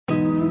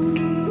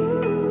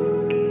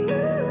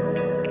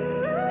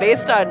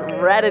based on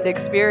Reddit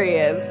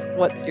experience,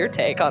 what's your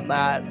take on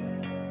that?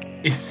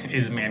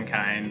 Is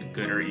mankind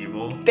good or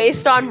evil?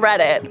 Based on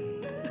Reddit.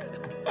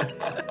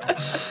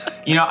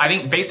 I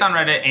think based on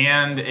Reddit,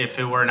 and if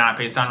it were not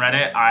based on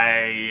Reddit,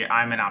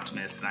 I'm an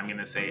optimist, and I'm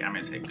gonna say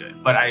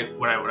good. But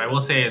what I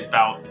will say is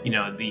about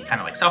the kind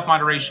of like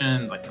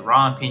self-moderation, like the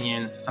raw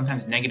opinions, the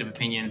sometimes negative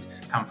opinions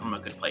come from a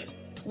good place.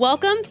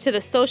 Welcome to the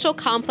Social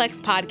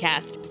Complex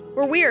Podcast,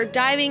 where we are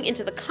diving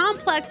into the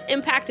complex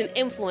impact and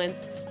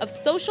influence of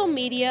social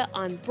media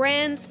on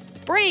brands,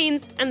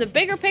 brains, and the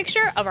bigger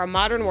picture of our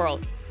modern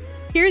world.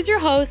 Here's your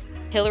host,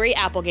 Hillary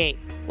Applegate.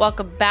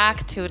 Welcome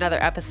back to another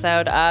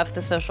episode of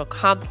The Social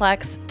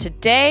Complex.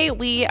 Today,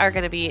 we are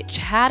going to be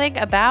chatting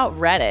about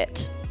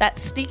Reddit, that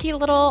sneaky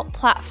little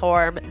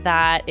platform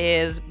that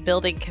is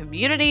building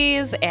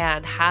communities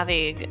and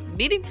having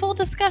meaningful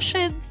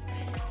discussions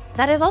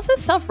that is also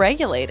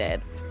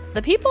self-regulated.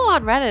 The people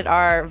on Reddit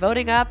are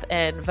voting up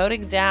and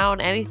voting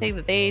down anything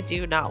that they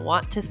do not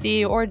want to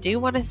see or do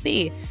want to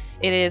see.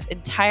 It is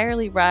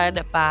entirely run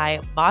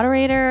by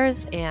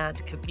moderators and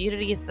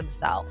communities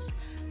themselves.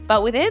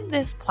 But within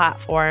this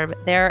platform,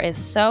 there is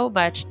so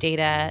much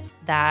data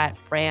that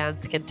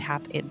brands can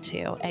tap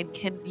into and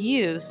can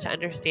use to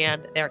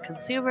understand their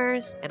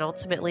consumers and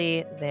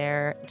ultimately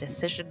their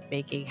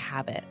decision-making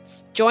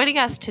habits. Joining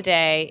us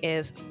today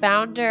is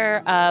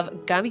founder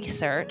of Gummy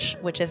Search,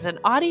 which is an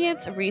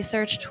audience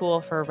research tool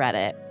for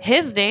Reddit.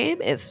 His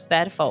name is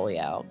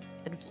Folio.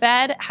 And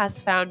Fed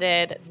has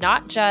founded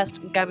not just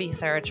Gummy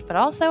Search, but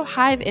also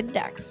Hive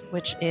Index,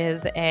 which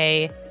is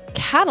a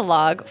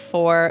catalog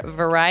for a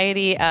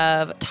variety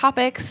of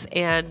topics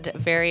and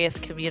various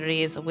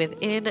communities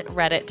within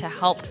Reddit to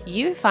help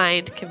you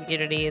find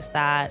communities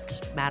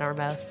that matter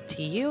most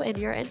to you and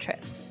your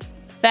interests.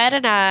 Fed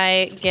and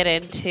I get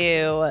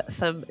into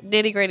some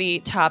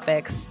nitty-gritty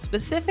topics,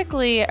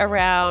 specifically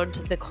around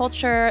the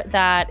culture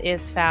that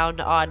is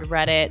found on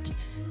Reddit,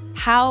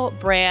 how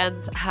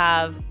brands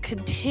have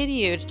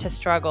continued to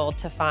struggle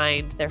to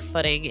find their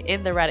footing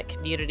in the Reddit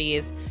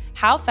communities,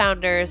 how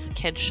founders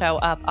can show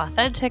up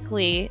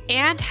authentically,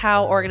 and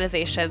how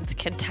organizations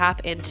can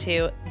tap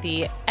into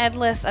the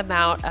endless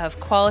amount of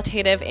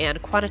qualitative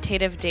and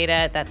quantitative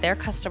data that their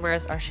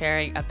customers are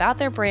sharing about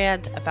their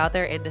brand, about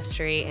their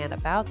industry, and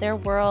about their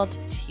world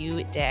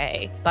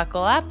today.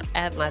 Buckle up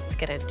and let's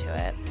get into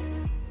it.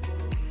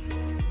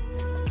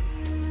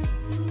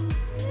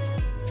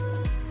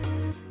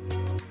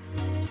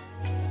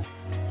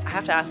 I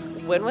have to ask,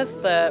 when was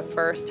the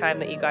first time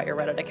that you got your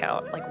Reddit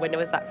account? Like, when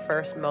was that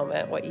first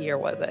moment? What year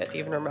was it? Do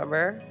you even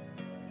remember?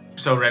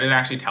 So Reddit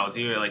actually tells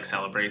you, it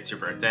celebrates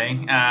your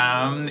birthday.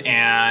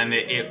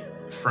 And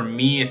for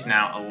me, it's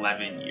now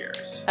 11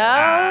 years.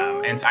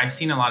 Oh. And so I've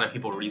seen a lot of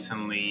people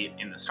recently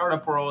in the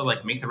startup world,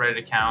 make the Reddit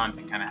account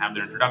and kind of have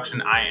their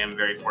introduction. I am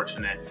very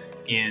fortunate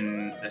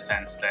in the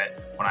sense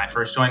that when I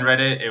first joined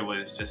Reddit, it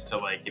was just to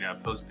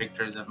post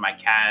pictures of my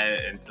cat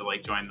and to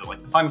join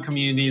the fun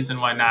communities and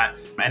whatnot.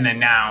 And then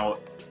now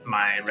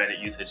my Reddit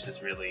usage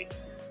has really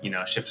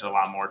shifted a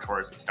lot more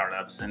towards the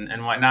startups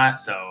and whatnot.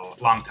 So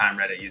long-time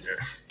Reddit user.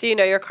 Do you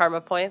know your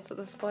karma points at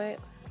this point?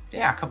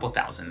 Yeah, a couple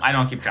thousand. I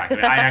don't keep track of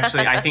it.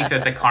 I think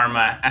that the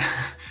karma,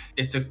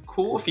 it's a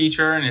cool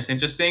feature and it's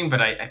interesting, but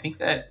I think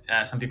that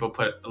some people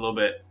put a little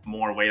bit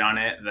more weight on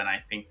it than I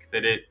think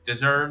that it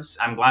deserves.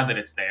 I'm glad that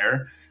it's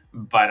there,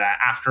 but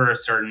after a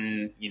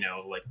certain,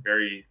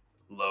 very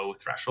low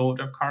threshold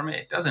of karma,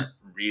 it doesn't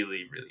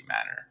really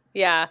matter.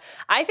 Yeah.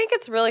 I think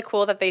it's really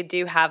cool that they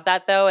do have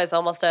that, though, as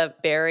almost a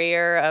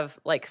barrier of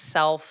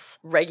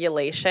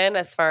self-regulation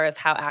as far as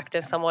how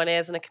active someone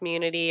is in a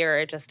community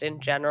or just in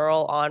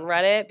general on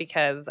Reddit,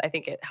 because I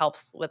think it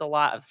helps with a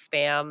lot of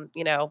spam,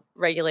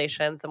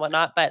 regulations and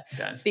whatnot. But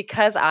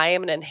because I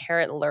am an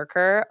inherent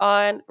lurker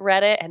on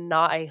Reddit and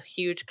not a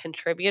huge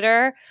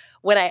contributor,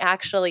 when I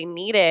actually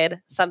needed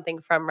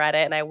something from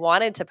Reddit and I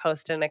wanted to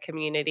post in a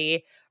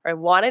community or I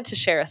wanted to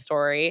share a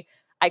story,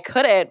 I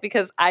couldn't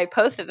because I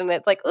posted and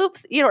it's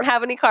oops, you don't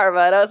have any karma.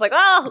 And I was like,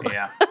 oh,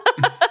 yeah.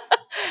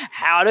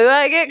 How do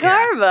I get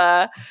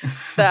karma?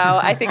 So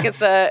I think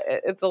it's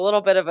a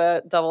little bit of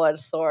a double-edged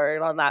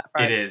sword on that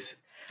front. It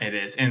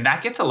is. And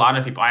that gets a lot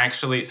of people. I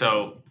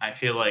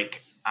feel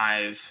like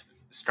I've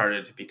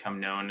started to become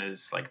known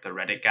as the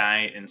Reddit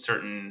guy in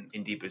certain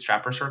indie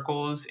bootstrapper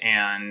circles.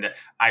 And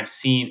I've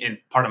seen, in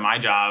part of my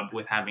job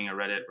with having a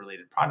Reddit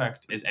related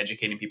product is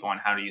educating people on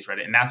how to use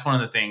Reddit. And that's one of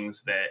the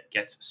things that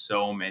gets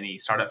so many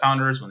startup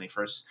founders when they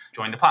first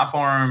join the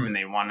platform and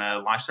they want to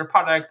launch their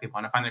product, they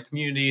want to find their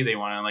community, they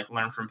want to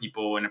learn from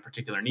people in a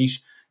particular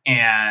niche.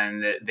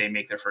 And they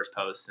make their first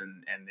post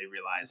and they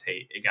realize,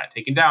 hey, it got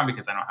taken down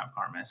because I don't have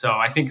karma. So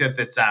I think that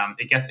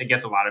it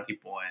gets a lot of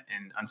people.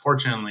 And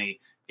unfortunately,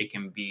 it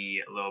can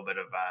be a little bit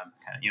of a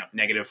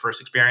negative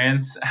first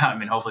experience.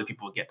 And hopefully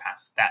people get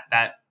past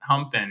that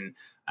hump and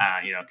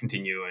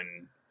continue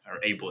and are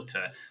able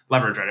to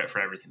leverage Reddit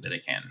for everything that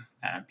it can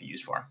be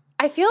used for.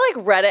 I feel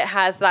like Reddit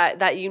has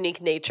that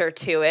unique nature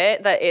to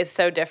it that is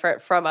so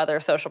different from other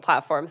social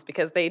platforms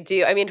because they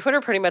do. I mean, Twitter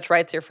pretty much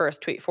writes your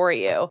first tweet for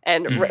you,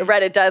 and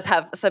Reddit does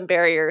have some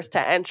barriers to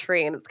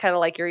entry, and it's kind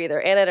of like you're either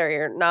in it or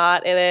you're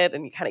not in it,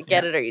 and you kind of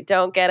get it or you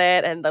don't get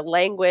it. And the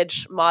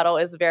language model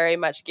is very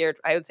much geared,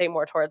 I would say,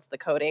 more towards the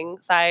coding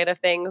side of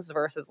things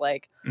versus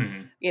like,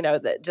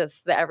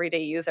 just the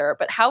everyday user.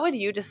 But how would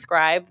you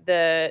describe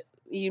the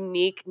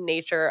unique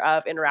nature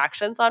of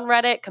interactions on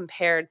Reddit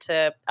compared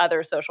to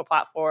other social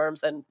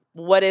platforms, and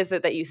what is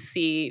it that you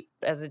see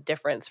as a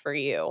difference for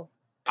you?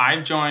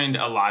 I've joined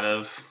a lot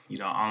of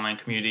online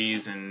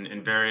communities and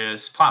in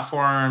various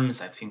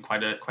platforms. I've seen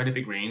quite a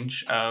big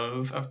range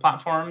of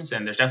platforms,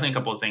 and there's definitely a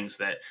couple of things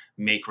that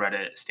make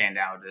Reddit stand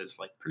out as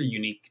like pretty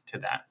unique to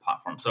that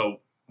platform.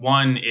 So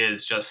one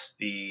is just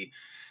the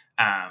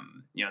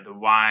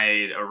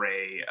wide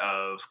array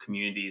of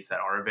communities that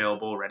are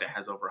available. Reddit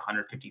has over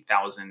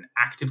 150,000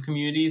 active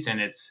communities,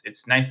 and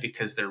it's nice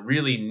because they're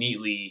really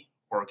neatly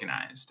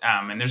organized.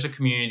 And there's a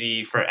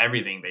community for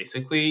everything,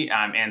 basically,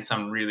 and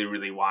some really,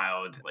 really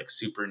wild, like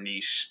super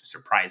niche,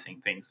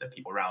 surprising things that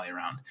people rally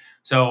around.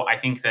 So I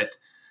think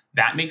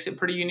that makes it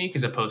pretty unique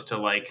as opposed to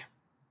like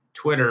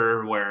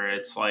Twitter, where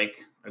it's like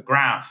a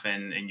graph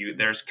and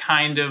there's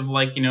kind of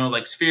like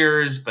like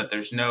spheres, but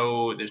there's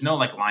no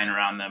like line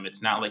around them.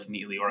 It's not like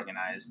neatly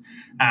organized.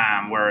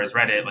 Whereas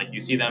Reddit, like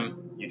you see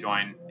them, you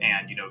join,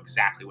 and you know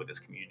exactly what this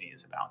community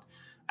is about.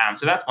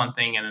 So that's one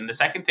thing. And then the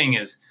second thing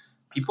is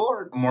people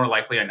are more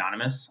likely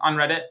anonymous on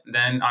Reddit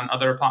than on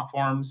other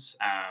platforms,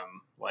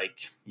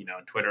 like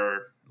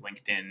Twitter,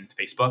 LinkedIn,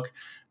 Facebook.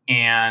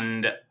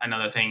 And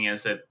another thing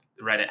is that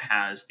Reddit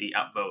has the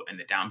upvote and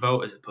the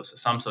downvote, as opposed to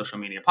some social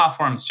media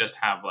platforms just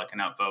have like an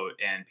upvote.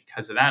 And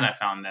because of that, I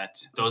found that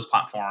those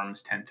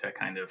platforms tend to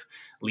kind of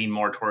lean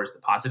more towards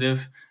the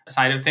positive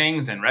side of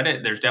things. And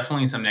Reddit, there's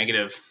definitely some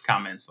negative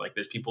comments. Like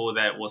there's people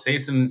that will say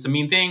some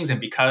mean things,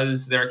 and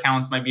because their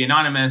accounts might be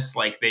anonymous,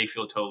 like they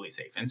feel totally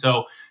safe. And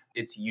so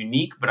it's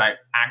unique, but I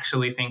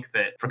actually think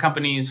that for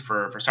companies,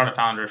 for startup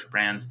founders, for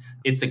brands,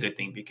 it's a good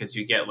thing because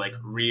you get like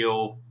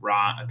real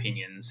raw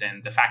opinions.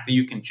 And the fact that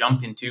you can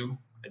jump into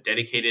a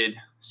dedicated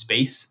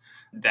space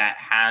that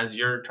has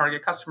your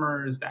target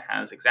customers, that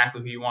has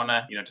exactly who you want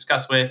to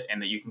discuss with,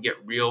 and that you can get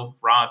real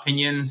raw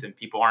opinions and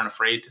people aren't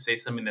afraid to say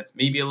something that's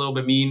maybe a little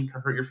bit mean,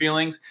 could hurt your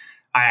feelings.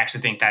 I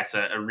actually think that's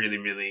a really,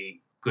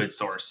 really good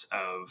source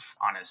of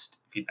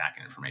honest feedback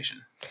and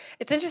information.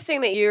 It's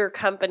interesting that your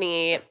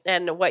company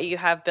and what you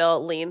have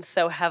built leans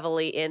so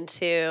heavily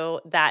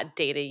into that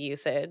data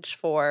usage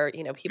for,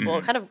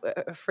 people kind of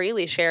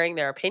freely sharing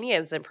their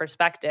opinions and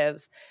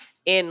perspectives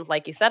in,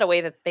 like you said, a way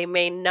that they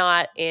may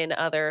not in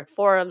other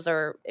forums,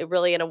 or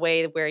really in a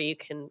way where you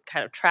can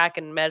kind of track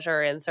and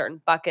measure in certain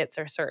buckets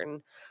or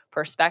certain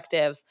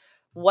perspectives.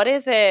 What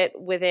is it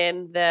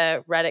within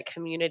the Reddit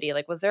community?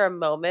 Like, was there a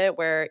moment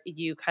where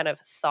you kind of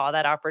saw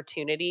that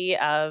opportunity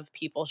of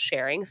people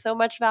sharing so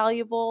much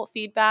valuable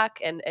feedback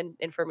and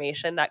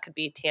information that could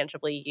be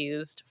tangibly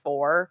used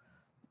for,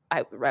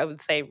 I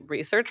would say,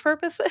 research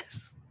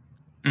purposes?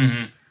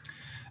 Mm-hmm.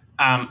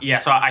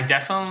 So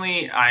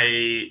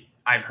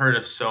I've heard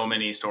of so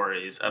many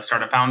stories of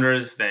startup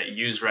founders that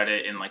use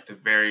Reddit in like the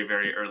very,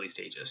 very early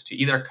stages to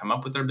either come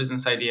up with their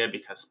business idea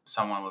because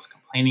someone was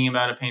complaining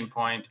about a pain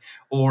point,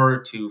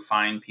 or to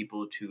find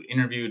people to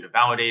interview, to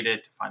validate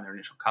it, to find their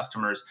initial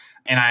customers.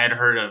 And I had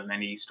heard of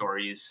many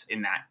stories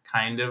in that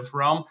kind of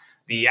realm.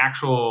 The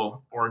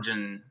actual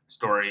origin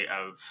story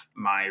of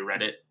my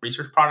Reddit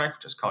research product,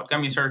 which is called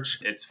Gummy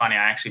Search, it's funny,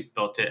 I actually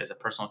built it as a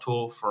personal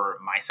tool for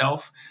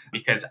myself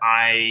because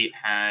I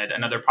had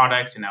another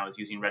product and I was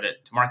using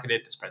Reddit to market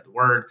it, to spread the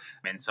word.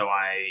 And so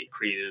I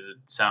created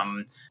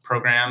some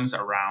programs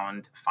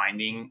around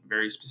finding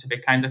very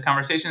specific kinds of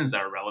conversations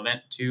that are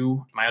relevant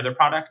to my other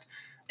product.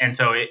 And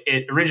so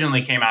it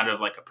originally came out of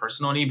like a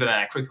personal need, but then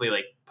I quickly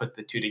like put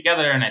the two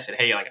together and I said,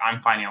 hey, like I'm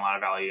finding a lot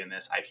of value in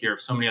this. I hear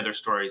of so many other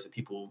stories of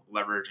people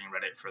leveraging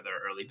Reddit for their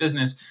early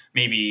business.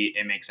 Maybe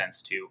it makes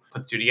sense to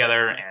put the two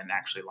together and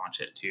actually launch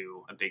it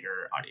to a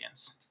bigger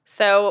audience.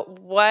 So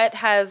what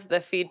has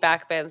the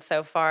feedback been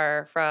so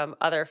far from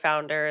other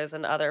founders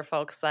and other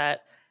folks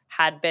that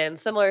had been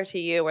similar to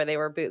you, where they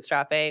were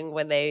bootstrapping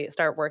when they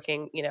start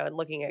working, and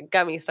looking at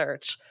Gummy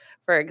Search,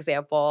 for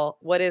example?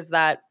 What is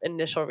that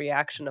initial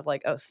reaction of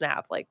like, oh,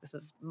 snap, like this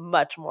is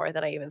much more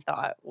than I even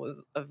thought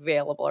was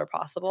available or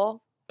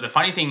possible? The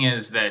funny thing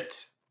is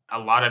that a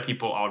lot of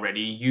people already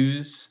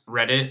use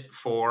Reddit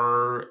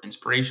for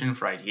inspiration,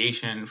 for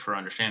ideation, for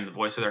understanding the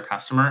voice of their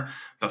customer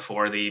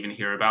before they even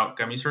hear about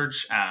Gummy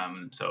Search.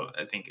 So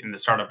I think in the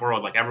startup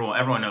world, like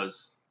everyone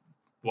knows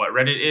what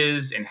Reddit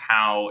is and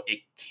how it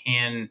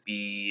can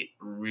be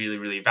really,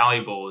 really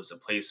valuable as a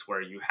place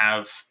where you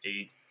have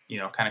a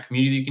kind of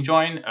community you can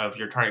join of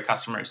your target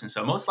customers. And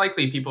so most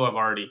likely people have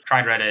already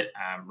tried Reddit,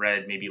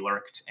 read, maybe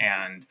lurked,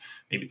 and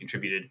maybe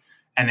contributed.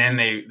 And then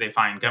they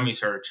find Gummy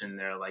Search and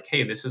they're like,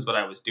 hey, this is what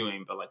I was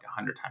doing, but like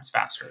 100 times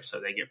faster. So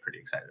they get pretty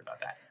excited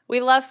about that.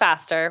 We love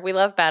faster. We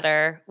love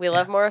better. We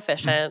love more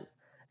efficient.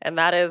 And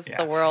that is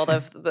the world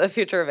of the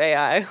future of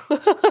AI.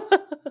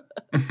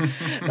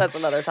 That's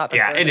another topic.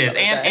 Yeah, for it is.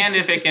 another day. And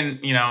if it can,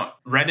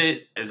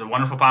 Reddit is a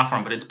wonderful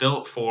platform, but it's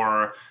built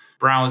for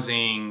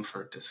browsing,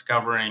 for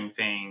discovering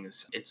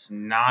things. It's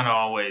not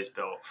always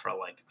built for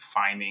like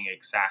finding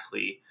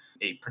exactly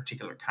a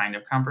particular kind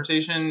of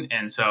conversation.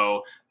 And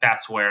so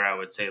that's where I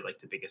would say like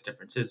the biggest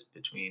difference is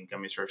between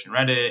Gummy Search and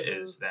Reddit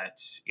is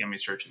that Gummy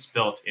Search is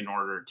built in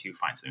order to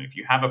find something. If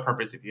you have a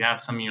purpose, if you have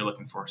something you're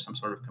looking for, some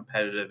sort of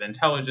competitive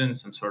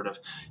intelligence, some sort of,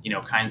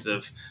 kinds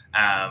of,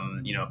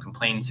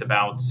 complaints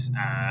about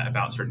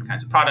certain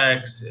kinds of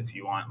products, if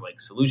you want like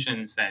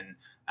solutions, then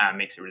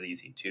makes it really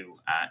easy to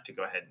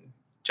go ahead and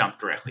jump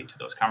directly to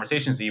those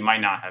conversations that you might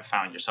not have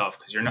found yourself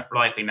because you're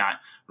likely not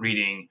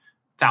reading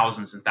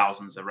thousands and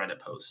thousands of Reddit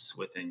posts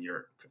within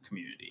your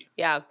community.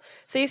 Yeah.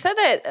 So you said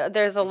that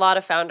there's a lot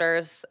of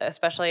founders,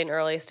 especially in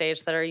early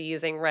stage, that are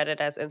using Reddit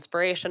as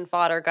inspiration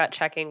fodder, gut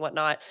checking,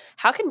 whatnot.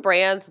 How can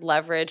brands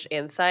leverage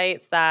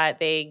insights that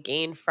they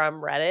gain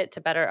from Reddit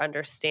to better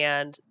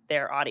understand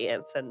their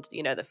audience and,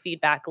 the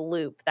feedback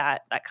loop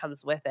that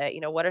comes with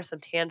it? What are some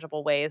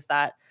tangible ways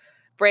that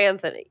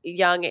brands and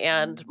young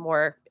and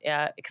more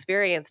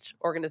experienced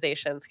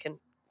organizations can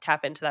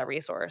tap into that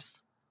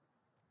resource?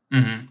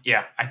 Mm-hmm.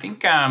 Yeah, I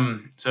think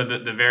so.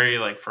 The very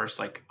like first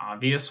like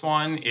obvious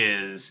one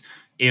is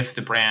if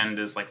the brand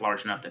is like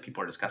large enough that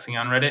people are discussing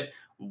on Reddit,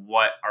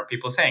 what are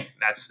people saying?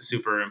 That's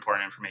super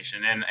important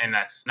information, and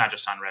that's not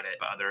just on Reddit,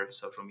 but other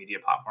social media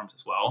platforms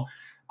as well.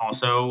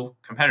 Also,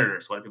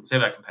 competitors. What do people say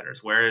about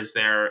competitors? Where is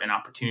there an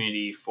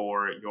opportunity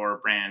for your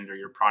brand or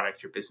your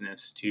product, your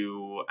business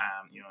to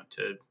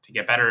to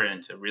get better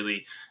and to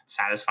really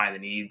satisfy the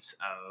needs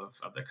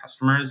of their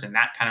customers? And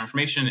that kind of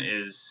information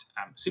is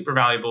super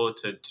valuable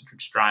to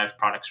drive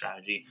product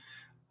strategy.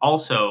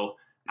 Also,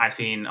 I've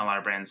seen a lot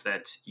of brands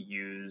that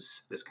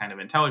use this kind of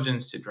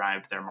intelligence to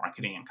drive their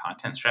marketing and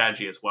content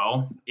strategy as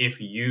well. If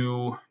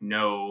you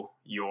know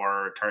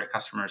your target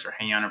customers are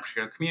hanging out in a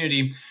particular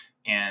community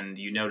and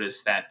you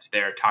notice that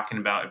they're talking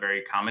about a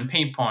very common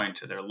pain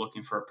point or they're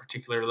looking for a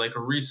particular like a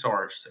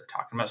resource, they're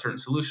talking about certain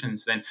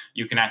solutions, then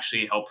you can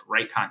actually help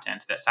write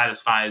content that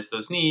satisfies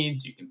those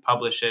needs. You can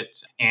publish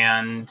it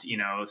and,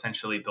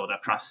 essentially build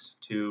up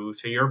trust to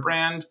your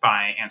brand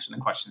by answering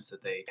the questions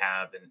that they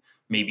have. And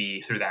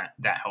maybe through that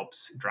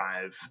helps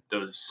drive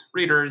those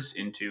readers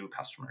into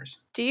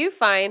customers. Do you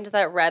find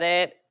that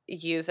Reddit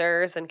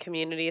users and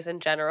communities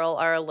in general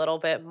are a little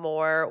bit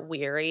more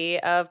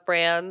weary of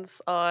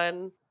brands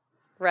on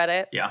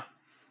Reddit? Yeah.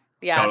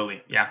 Yeah.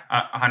 Totally. Yeah.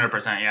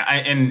 100%. Yeah.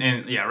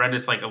 And yeah,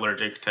 Reddit's like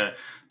allergic to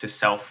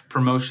self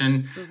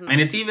promotion. Mm-hmm.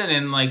 And it's even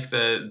in like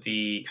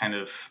the kind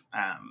of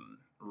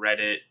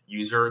Reddit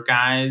user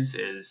guides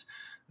is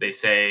they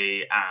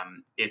say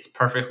it's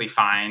perfectly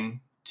fine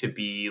to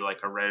be like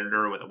a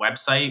Redditor with a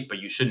website, but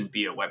you shouldn't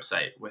be a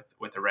website with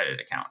a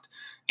Reddit account.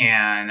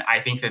 And I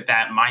think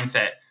that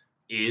mindset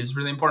is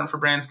really important for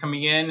brands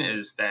coming in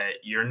is that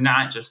you're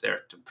not just there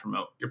to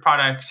promote your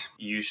product.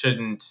 You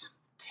shouldn't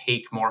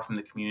take more from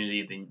the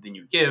community than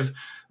you give.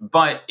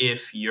 But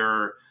if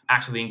you're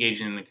actively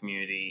engaging in the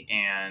community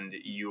and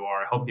you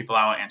are helping people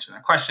out, answering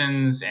their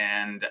questions,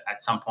 and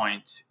at some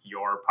point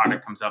your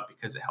product comes up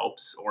because it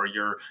helps, or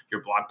your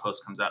blog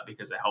post comes up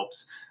because it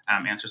helps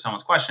answer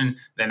someone's question,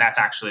 then that's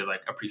actually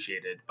like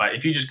appreciated. But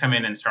if you just come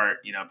in and start,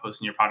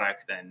 posting your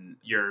product, then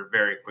you're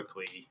very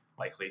quickly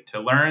likely to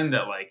learn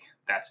that like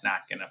that's not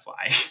gonna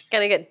fly.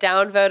 Gonna get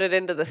downvoted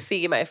into the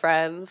sea, my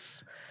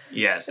friends.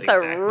 Yes, it's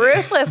exactly. A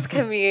ruthless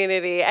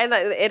community, and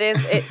it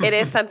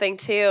is something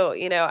too.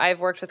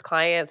 I've worked with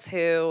clients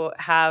who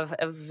have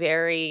a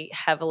very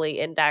heavily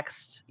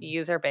indexed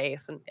user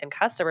base and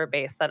customer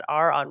base that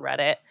are on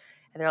Reddit,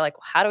 and they're like,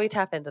 well, "How do we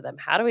tap into them?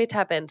 How do we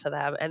tap into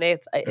them?" And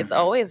it's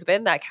always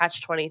been that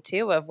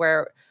catch-22 of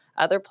where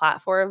other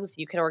platforms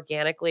you can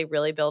organically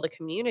really build a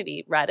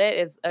community.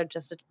 Reddit is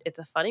it's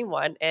a funny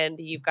one, and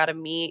you've got to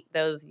meet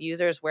those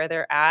users where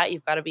they're at.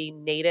 You've got to be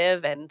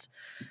native and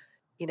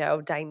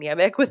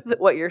dynamic with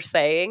what you're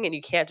saying. And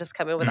you can't just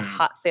come in with a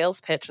hot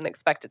sales pitch and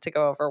expect it to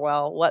go over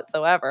well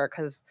whatsoever,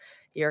 because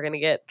you're going to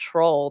get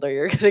trolled or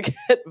you're going to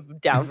get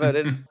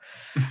downvoted.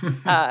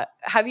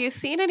 Have you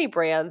seen any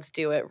brands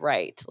do it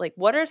right? Like,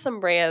 what are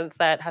some brands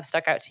that have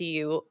stuck out to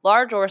you,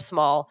 large or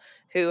small,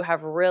 who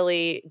have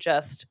really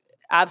just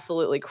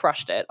absolutely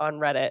crushed it on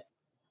Reddit?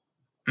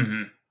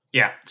 Mm-hmm.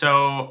 Yeah.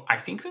 So I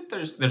think that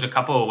there's a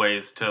couple of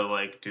ways to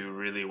like do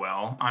really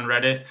well on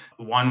Reddit.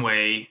 One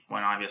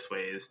obvious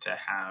way is to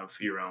have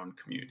your own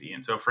community.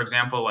 And so, for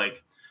example,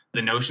 like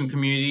the Notion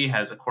community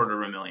has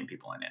 250,000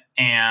 people in it.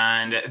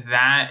 And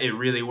that it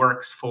really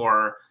works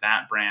for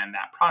that brand,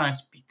 that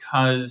product,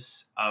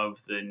 because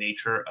of the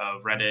nature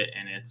of Reddit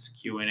and its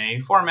Q&A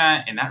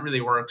format. And that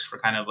really works for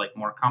kind of like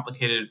more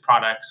complicated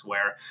products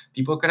where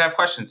people could have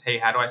questions. Hey,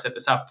 how do I set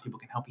this up? People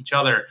can help each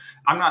other.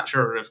 I'm not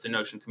sure if the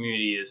Notion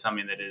community is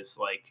something that is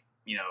like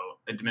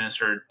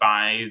administered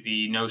by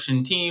the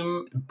Notion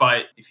team.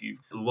 But if you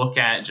look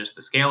at just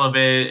the scale of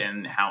it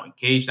and how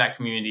engaged that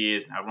community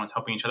is and how everyone's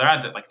helping each other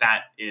out,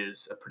 that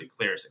is a pretty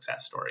clear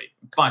success story.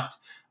 But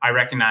I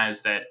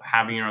recognize that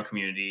having your own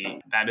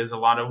community, that is a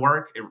lot of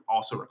work. It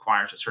also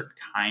requires a certain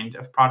kind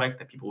of product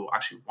that people will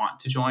actually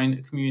want to join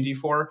a community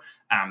for.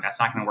 That's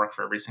not going to work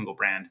for every single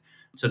brand.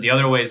 So the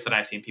other ways that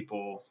I've seen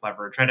people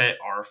leverage Reddit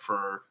are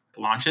for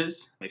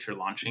launches. If you're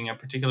launching a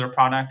particular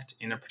product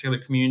in a particular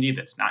community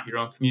that's not your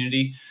own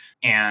community.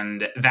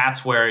 And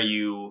that's where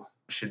you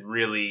should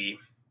really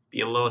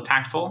be a little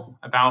tactful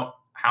about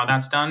how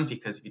that's done,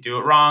 because if you do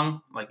it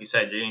wrong, like you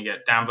said, you're going to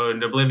get downvoted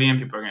into oblivion.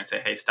 People are going to say,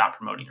 hey, stop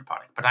promoting your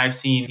product. But I've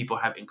seen people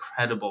have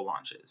incredible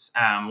launches.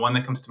 One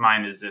that comes to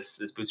mind is this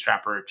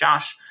bootstrapper,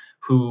 Josh,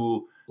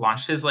 who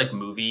launched his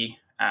movie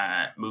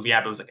app.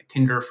 It was like a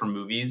Tinder for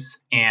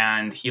movies.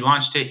 And he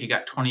launched it. He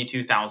got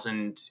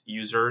 22,000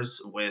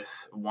 users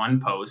with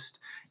one post.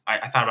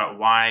 I thought about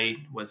why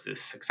was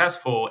this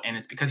successful, and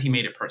it's because he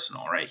made it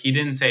personal, right? He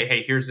didn't say,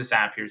 hey, here's this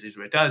app, here's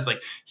what it does.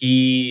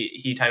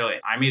 He titled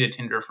it, I made a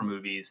Tinder for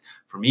movies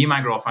for me and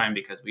my girlfriend,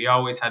 because we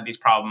always had these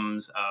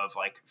problems of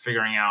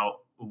figuring out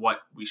what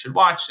we should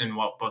watch and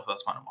what both of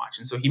us want to watch.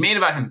 And so he made it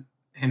about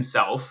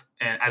himself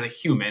and as a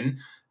human,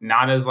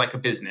 not as a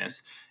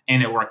business.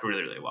 And it worked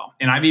really, really well.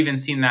 And I've even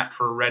seen that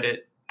for Reddit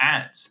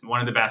ads. One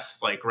of the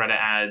best Reddit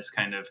ads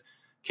kind of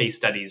case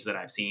studies that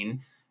I've seen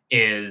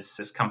is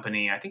this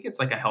company. I think it's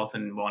a health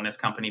and wellness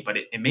company, but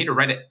it made a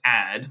Reddit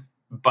ad.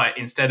 But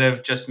instead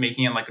of just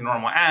making it a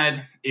normal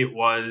ad, it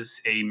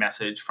was a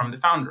message from the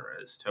founder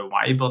as to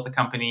why he built the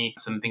company,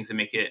 some things that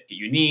make it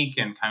unique,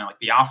 and kind of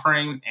the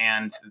offering.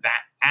 And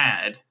that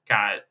ad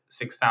got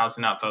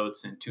 6,000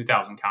 upvotes and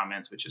 2,000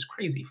 comments, which is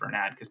crazy for an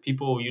ad because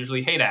people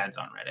usually hate ads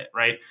on Reddit,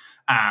 right?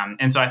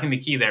 And so I think the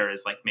key there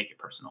is make it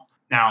personal.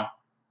 Now,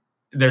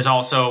 there's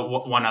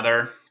also one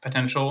other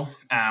potential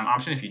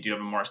option. If you do have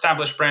a more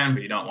established brand,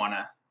 but you don't want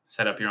to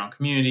set up your own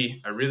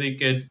community, a really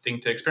good thing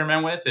to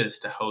experiment with is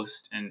to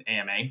host an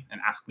AMA,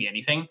 and Ask Me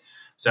Anything.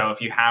 So if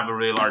you have a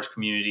really large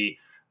community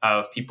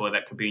of people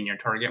that could be in your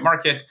target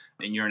market,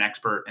 and you're an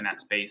expert in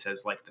that space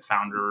as the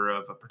founder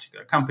of a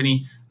particular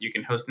company, you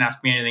can host an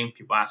Ask Me Anything.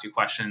 People ask you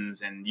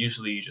questions, and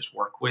usually you just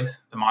work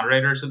with the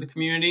moderators of the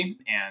community,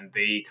 and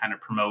they kind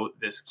of promote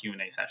this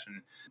Q&A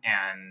session.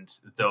 And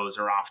those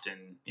are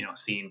often,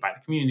 seen by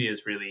the community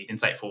as really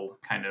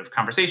insightful kind of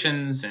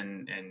conversations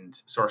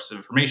and sources of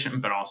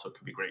information, but also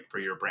could be great for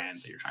your brand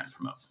that you're trying to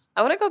promote.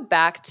 I want to go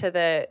back to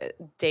the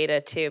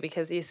data too,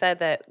 because you said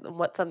that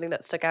something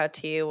that stuck out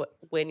to you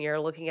when you're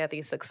looking at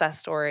these success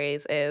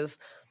stories is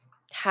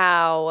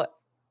how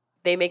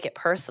they make it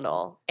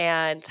personal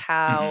and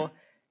how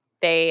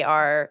they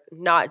are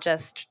not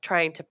just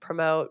trying to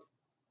promote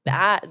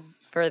that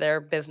for their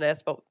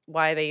business, but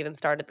why they even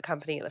started the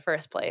company in the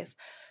first place.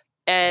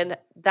 And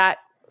that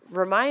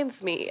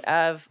reminds me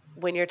of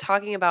when you're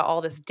talking about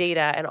all this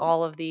data and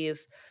all of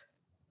these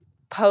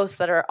posts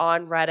that are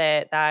on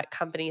Reddit that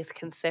companies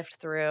can sift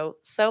through,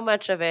 so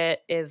much of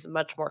it is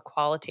much more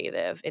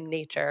qualitative in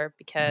nature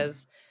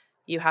because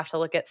you have to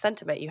look at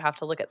sentiment, you have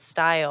to look at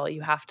style,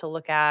 you have to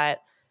look at,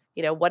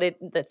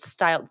 the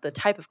style, the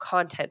type of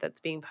content that's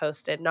being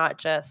posted, not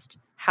just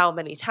how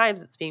many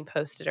times it's being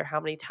posted or how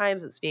many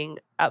times it's being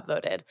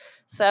upvoted.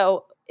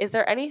 So is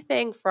there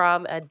anything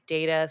from a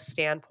data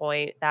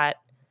standpoint that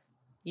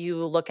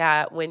you look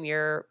at when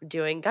you're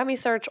doing Gummy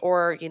Search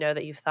or,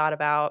 that you've thought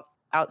about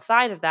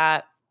outside of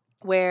that,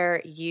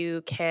 where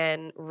you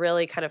can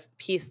really kind of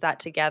piece that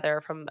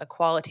together from a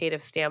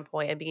qualitative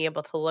standpoint and being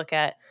able to look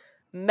at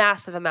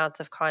massive amounts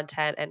of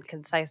content and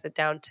concise it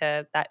down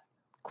to that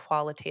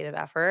qualitative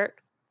effort?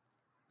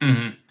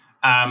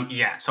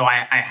 Yeah, so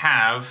I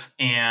have,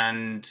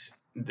 and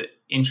the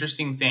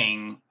interesting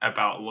thing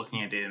about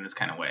looking at data in this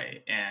kind of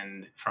way,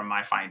 and from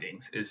my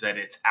findings, is that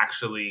it's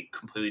actually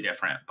completely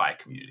different by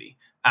community.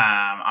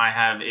 I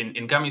have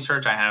in Gummy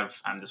Search, I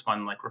have this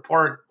one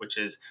report, which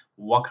is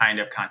what kind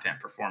of content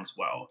performs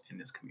well in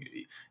this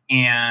community,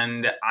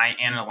 and I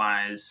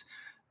analyze,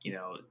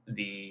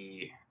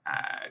 the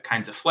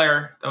kinds of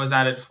flair that was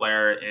added.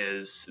 Flair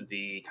is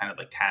the kind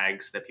of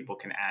tags that people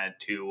can add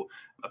to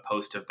a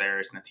post of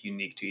theirs, and that's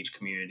unique to each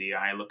community.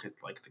 I look at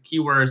the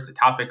keywords, the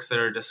topics that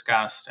are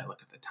discussed. I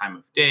look at the time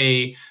of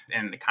day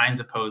and the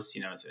kinds of posts.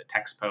 Is it a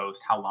text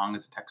post? How long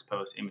is a text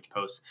post? Image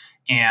post?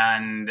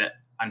 And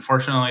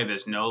unfortunately,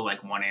 there's no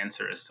one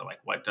answer as to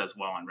what does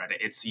well on Reddit.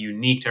 It's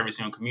unique to every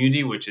single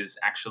community, which is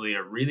actually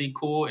a really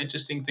cool,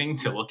 interesting thing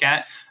to look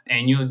at.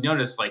 And you'll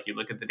notice you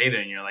look at the data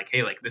and you're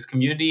hey, this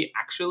community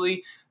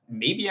actually,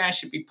 maybe I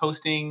should be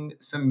posting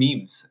some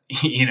memes,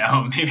 maybe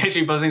I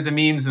should be posting some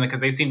memes because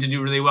they seem to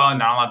do really well and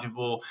not a lot of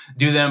people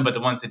do them, but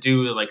the ones that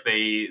do,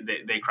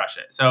 they crush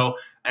it. So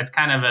it's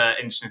kind of an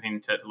interesting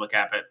thing to look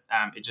at, but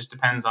it just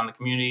depends on the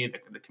community,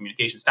 the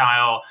communication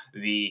style,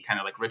 the kind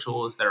of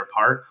rituals that are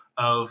part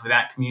of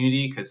that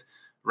community. Because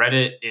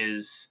Reddit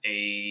is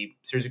a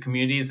series of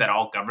communities that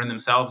all govern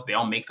themselves. They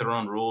all make their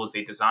own rules.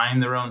 They design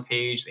their own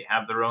page. They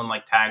have their own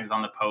like tags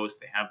on the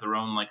post. They have their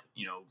own like,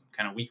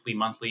 kind of weekly,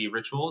 monthly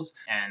rituals.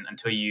 And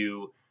until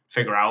you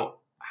figure out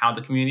how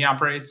the community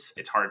operates,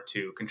 it's hard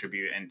to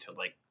contribute and to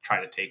like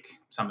try to take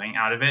something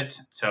out of it.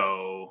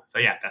 So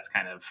yeah, that's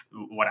kind of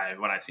what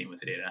I've seen with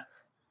the data.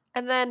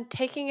 And then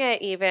taking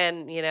it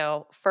even,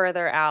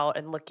 further out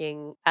and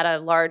looking at a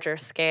larger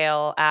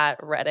scale at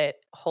Reddit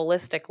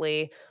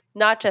holistically,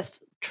 not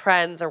just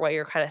trends or what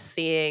you're kind of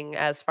seeing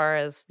as far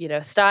as,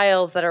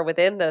 styles that are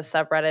within those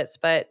subreddits,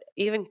 but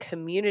even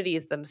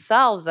communities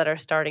themselves that are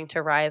starting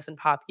to rise in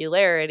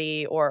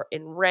popularity or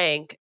in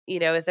rank.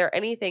 Is there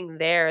anything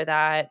there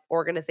that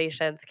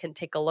organizations can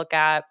take a look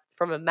at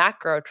from a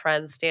macro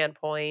trend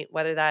standpoint,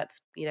 whether that's,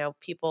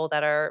 people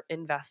that are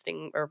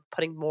investing or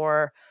putting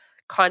more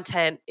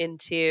content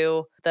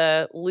into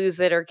the lose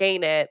it or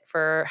gain it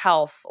for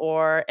health,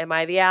 or am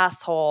I the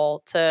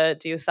asshole to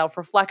do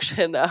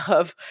self-reflection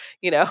of,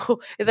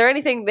 is there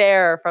anything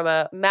there from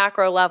a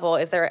macro level?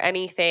 Is there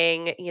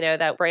anything,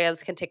 that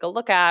brands can take a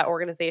look at,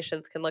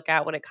 organizations can look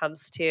at when it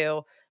comes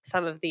to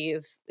some of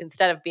these,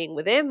 instead of being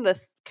within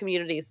the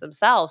communities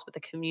themselves, but the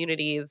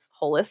communities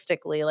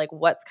holistically, like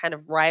what's kind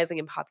of rising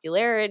in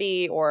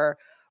popularity or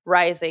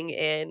rising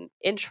in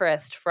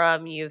interest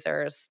from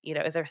users?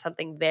 Is there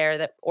something there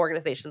that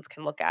organizations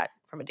can look at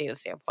from a data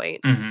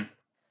standpoint? Mm-hmm.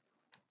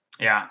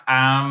 Yeah.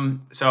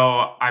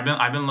 So I've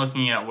been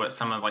looking at what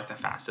some of like the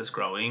fastest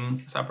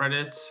growing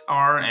subreddits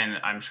are, and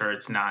I'm sure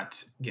it's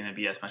not going to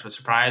be as much of a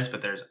surprise,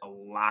 but there's a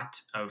lot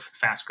of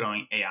fast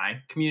growing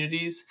AI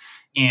communities.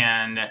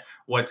 And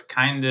what's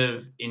kind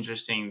of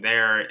interesting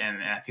there,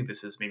 and I think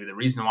this is maybe the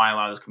reason why a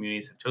lot of those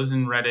communities have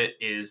chosen Reddit,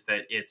 is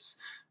that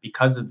it's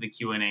because of the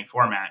Q&A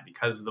format,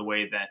 because of the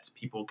way that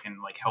people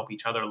can like help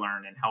each other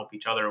learn and help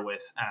each other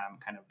with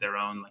kind of their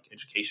own like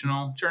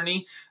educational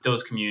journey.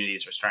 Those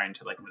communities are starting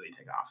to like really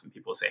take off, and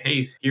people say,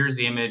 hey, here's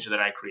the image that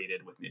I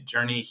created with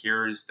Midjourney.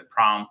 Here's the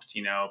prompt,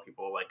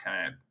 people like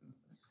kind of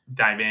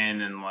dive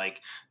in and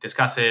like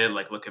discuss it,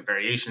 like look at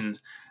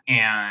variations.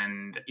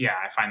 And yeah,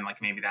 I find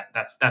like maybe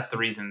that's the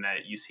reason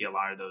that you see a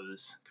lot of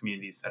those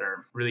communities that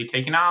are really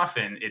taking off.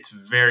 And it's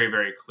very,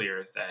 very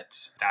clear that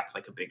that's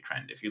like a big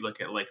trend. If you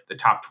look at like the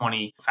top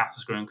 20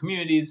 fastest growing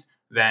communities,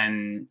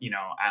 then,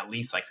 at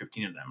least like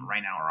 15 of them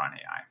right now are on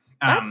AI.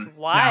 That's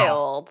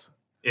wild. Now,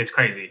 it's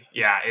crazy.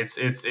 Yeah, it's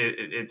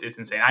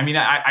insane. I mean,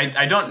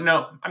 I don't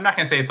know. I'm not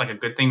going to say it's like a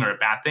good thing or a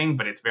bad thing,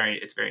 but it's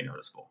very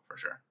noticeable for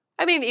sure.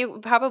 I mean,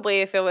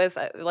 probably if it was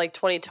like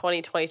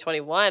 2020,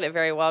 2021, it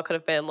very well could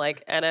have been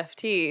like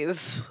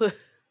NFTs.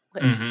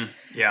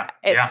 Yeah.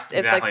 It's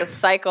like the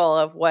cycle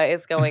of what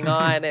is going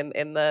on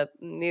in the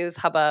news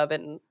hubbub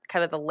and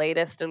kind of the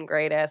latest and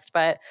greatest.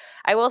 But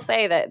I will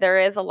say that there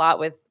is a lot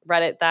with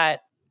Reddit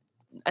that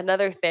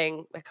another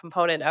thing, a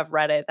component of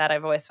Reddit that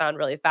I've always found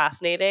really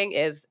fascinating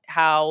is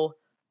how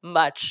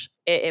much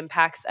it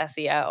impacts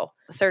SEO.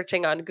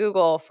 Searching on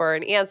Google for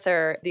an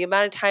answer, the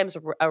amount of times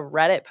a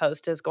Reddit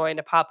post is going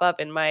to pop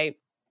up in my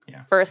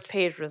first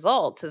page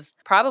results is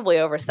probably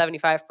over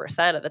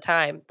 75% of the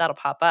time that'll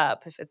pop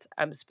up if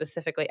I'm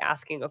specifically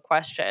asking a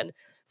question.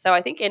 So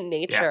I think in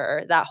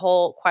nature, that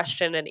whole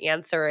question and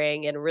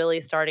answering and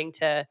really starting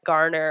to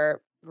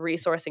garner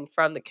resourcing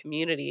from the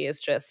community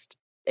is just,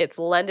 it's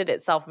lended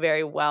itself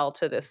very well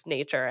to this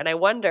nature. And I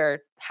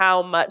wonder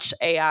how much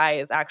AI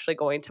is actually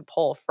going to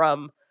pull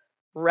from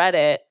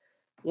Reddit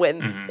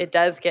when it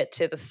does get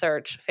to the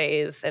search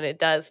phase and it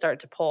does start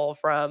to pull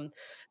from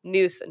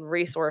news and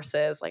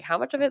resources. Like how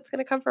much of it's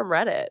going to come from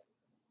Reddit?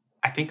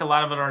 I think a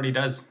lot of it already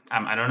does.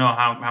 I don't know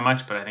how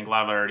much, but I think a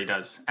lot of it already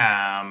does.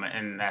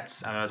 And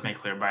that was made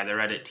clear by the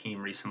Reddit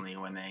team recently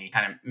when they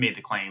kind of made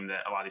the claim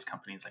that a lot of these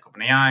companies like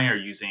OpenAI are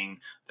using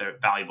the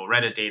valuable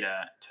Reddit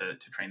data to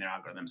train their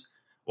algorithms.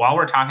 While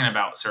we're talking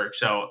about search,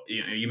 so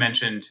you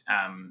mentioned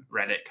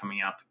Reddit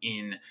coming up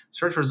in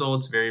search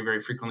results very, very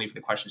frequently for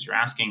the questions you're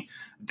asking.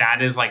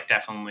 That is like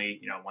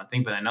definitely one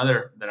thing. But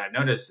another that I've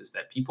noticed is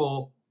that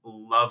people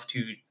love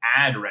to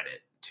add Reddit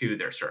to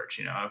their search.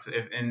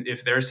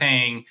 If they're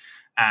saying,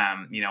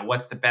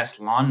 what's the best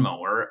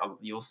lawnmower,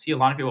 you'll see a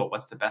lot of people,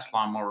 what's the best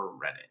lawnmower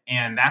Reddit,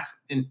 and that's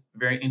a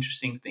very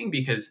interesting thing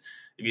because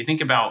if you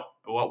think about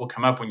what will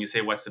come up when you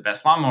say what's the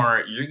best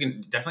lawnmower, you're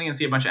definitely gonna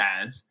see a bunch of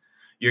ads.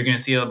 You're going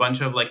to see a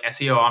bunch of like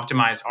SEO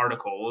optimized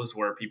articles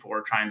where people are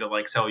trying to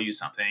like sell you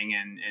something,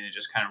 and it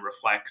just kind of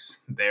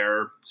reflects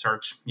their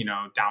search,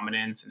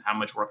 dominance and how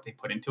much work they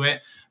put into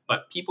it.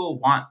 But people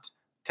want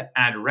to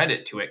add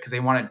Reddit to it because they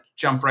want to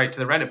jump right to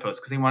the Reddit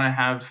post because they want to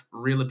have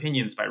real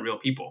opinions by real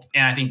people.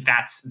 And I think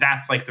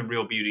that's like the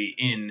real beauty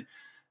in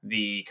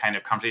the kind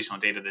of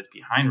computational data that's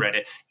behind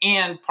Reddit,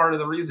 and part of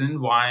the reason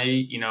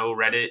why,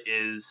 Reddit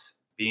is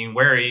being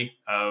wary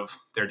of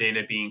their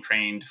data being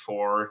trained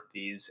for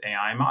these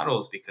AI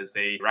models because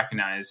they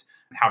recognize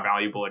how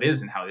valuable it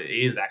is and how it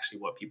is actually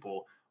what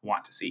people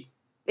want to see.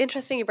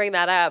 Interesting you bring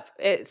that up.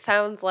 It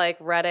sounds like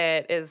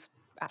Reddit is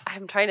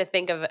I'm trying to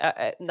think of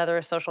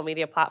another social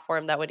media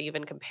platform that would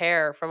even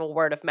compare from a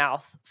word of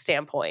mouth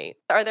standpoint.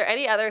 Are there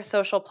any other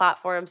social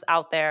platforms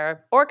out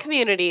there or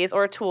communities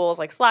or tools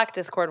like Slack,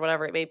 Discord,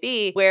 whatever it may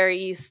be, where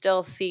you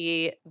still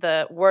see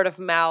the word of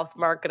mouth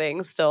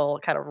marketing still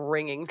kind of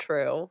ringing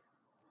true?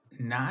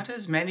 Not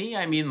as many.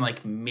 I mean,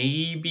 like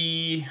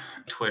maybe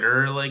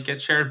Twitter like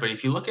gets shared, but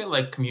if you look at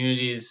like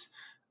communities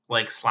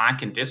like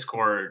Slack and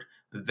Discord,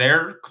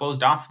 they're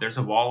closed off. There's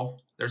a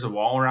wall. There's a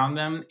wall around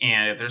them,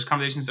 and if there's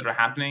conversations that are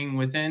happening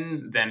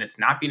within, then it's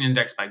not being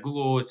indexed by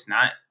Google. It's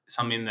not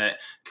something that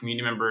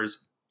community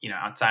members,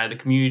 outside of the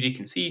community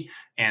can see,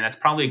 and that's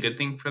probably a good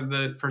thing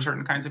for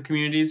certain kinds of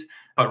communities.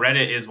 But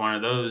Reddit is one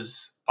of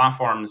those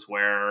platforms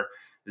where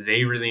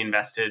they really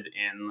invested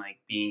in like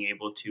being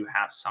able to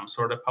have some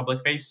sort of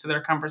public face to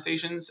their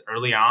conversations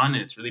early on,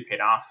 and it's really paid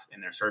off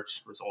in their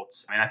search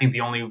results. I mean, I think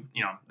the only,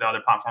 the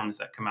other platforms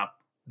that come up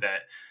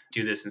that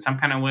do this in some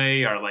kind of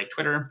way are like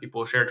Twitter.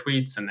 People share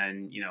tweets, and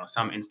then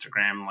some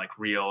Instagram like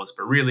reels,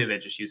 but really they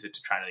just use it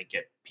to try to like,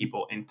 get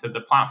people into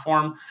the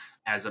platform,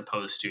 as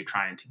opposed to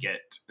trying to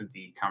get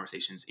the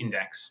conversations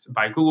indexed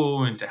by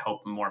Google and to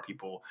help more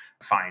people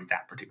find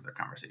that particular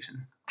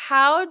conversation.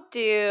 How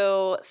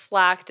do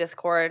Slack,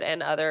 Discord,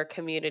 and other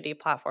community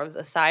platforms,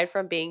 aside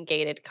from being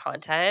gated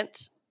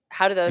content,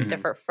 how do those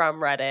differ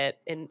from Reddit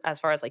in as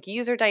far as like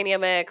user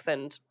dynamics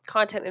and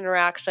content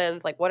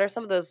interactions? Like, what are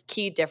some of those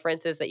key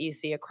differences that you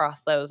see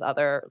across those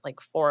other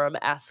like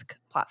forum-esque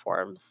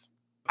platforms?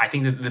 I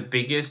think that the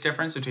biggest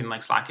difference between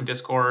like Slack and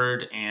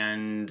Discord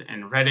and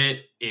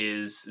Reddit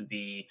is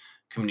the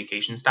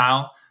communication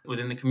style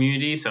within the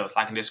community. So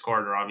Slack and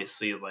Discord are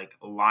obviously like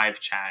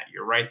live chat.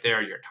 You're right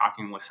there. You're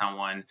talking with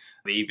someone.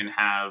 They even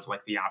have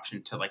like the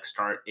option to like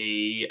start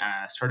a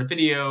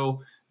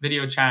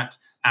video chat.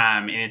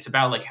 And it's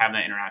about like having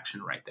that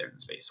interaction right there in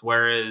space.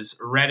 Whereas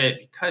Reddit,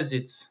 because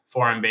it's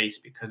forum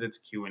based, because it's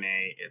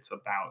Q&A, it's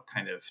about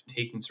kind of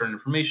taking certain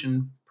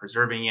information,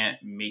 preserving it,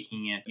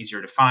 making it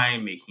easier to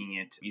find, making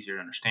it easier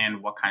to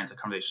understand what kinds of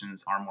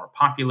conversations are more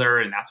popular.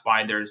 And that's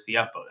why there's the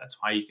upvote.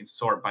 That's why you can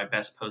sort by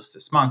best post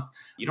this month.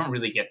 You don't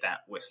really get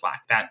that with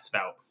Slack. That's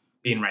about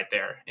being right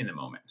there in the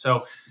moment.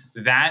 So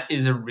that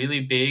is a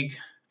really big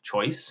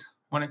choice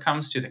when it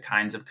comes to the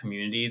kinds of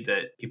community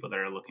that people that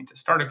are looking to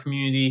start a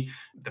community.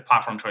 The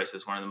platform choice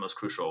is one of the most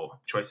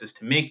crucial choices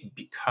to make,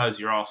 because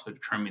you're also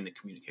determining the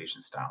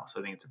communication style. So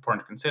I think it's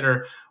important to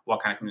consider what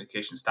kind of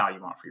communication style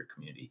you want for your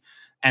community.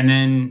 And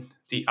then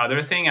the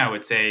other thing I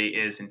would say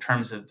is in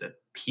terms of the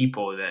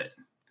people that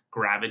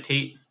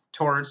gravitate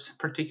towards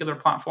particular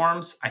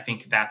platforms, I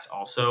think that's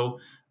also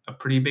a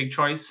pretty big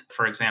choice.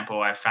 For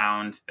example, I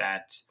found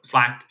that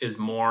Slack is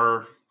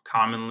more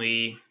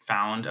commonly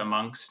found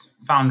amongst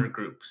founder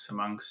groups,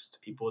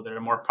 amongst people that are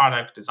more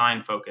product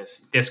design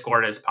focused.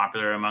 Discord is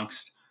popular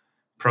amongst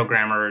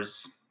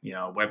programmers,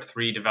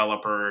 Web3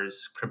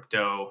 developers,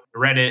 crypto.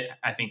 Reddit,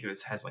 I think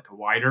has like a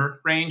wider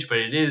range, but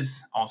it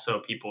is also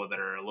people that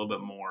are a little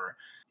bit more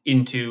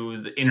into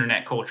the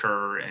internet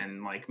culture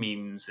and like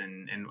memes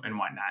and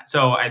whatnot.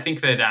 So I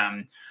think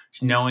that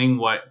knowing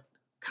what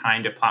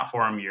kind of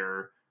platform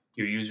your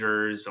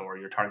users or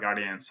your target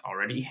audience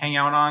already hang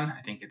out on,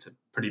 I think it's a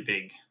pretty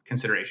big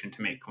consideration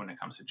to make when it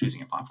comes to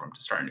choosing a platform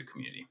to start a new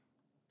community.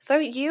 So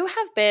you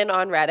have been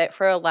on Reddit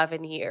for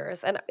 11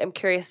 years, and I'm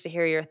curious to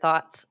hear your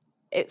thoughts.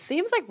 It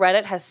seems like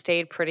Reddit has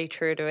stayed pretty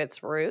true to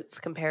its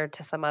roots compared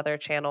to some other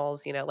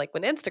channels, like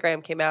when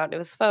Instagram came out and it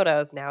was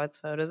photos. Now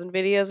it's photos and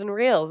videos and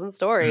reels and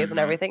stories and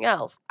everything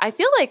else. I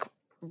feel like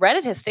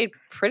Reddit has stayed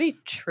pretty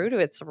true to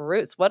its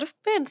roots. What have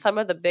been some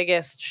of the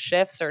biggest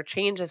shifts or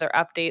changes or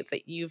updates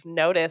that you've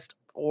noticed,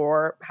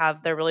 or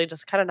have there really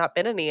just kind of not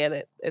been any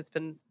and it's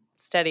been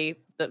steady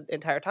the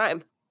entire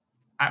time?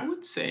 I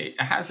would say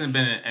it hasn't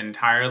been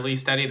entirely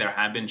steady. There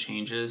have been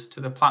changes to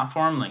the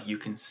platform. Like you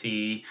can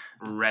see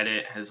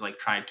Reddit has like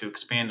tried to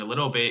expand a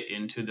little bit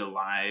into the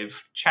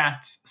live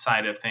chat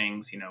side of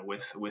things,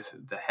 with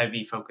the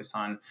heavy focus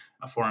on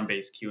a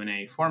forum-based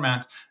Q&A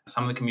format.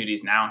 Some of the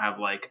communities now have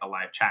like a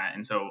live chat.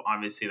 And so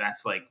obviously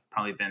that's like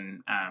probably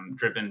been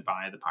driven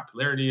by the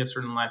popularity of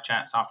certain live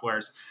chat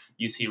softwares.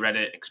 You see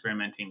Reddit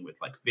experimenting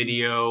with like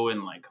video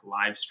and like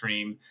live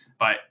stream,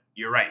 but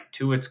you're right.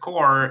 To its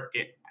core,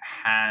 it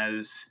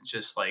has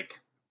just like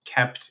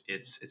kept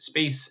its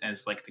space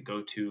as like the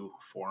go-to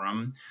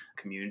forum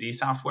community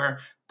software.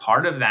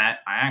 Part of that,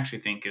 I actually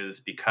think, is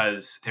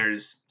because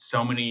there's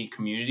so many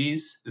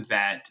communities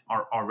that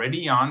are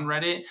already on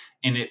Reddit,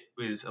 and it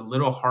was a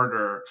little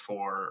harder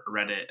for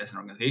Reddit as an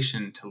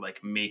organization to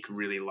like make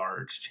really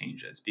large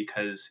changes,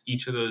 because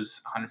each of those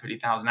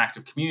 150,000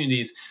 active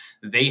communities,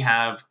 they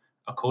have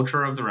a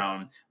culture of their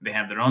own. They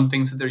have their own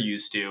things that they're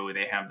used to.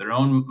 They have their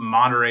own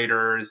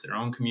moderators, their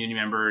own community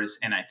members.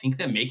 And I think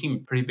that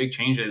making pretty big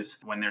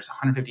changes when there's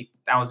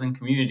 150,000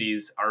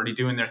 communities already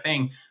doing their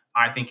thing,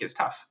 I think is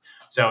tough.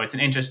 So it's an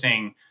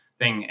interesting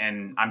thing.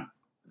 And I'm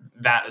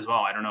that as well.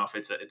 I don't know if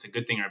it's a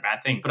good thing or a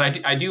bad thing,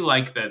 but I do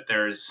like that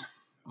there's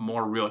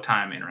more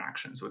real-time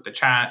interactions with the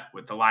chat,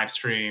 with the live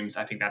streams.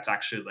 I think that's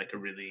actually like a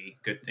really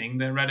good thing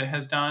that Reddit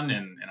has done.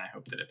 And I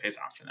hope that it pays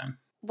off for them.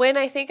 When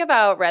I think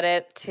about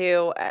Reddit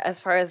too,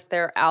 as far as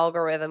their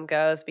algorithm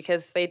goes,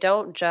 because they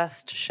don't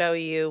just show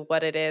you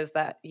what it is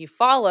that you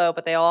follow,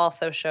 but they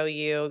also show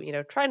you,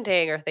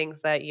 trending or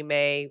things that you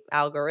may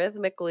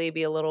algorithmically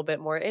be a little bit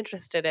more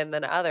interested in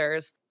than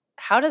others.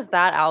 How does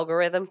that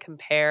algorithm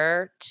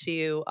compare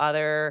to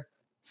other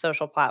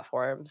social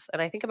platforms?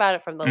 And I think about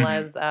it from the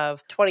lens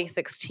of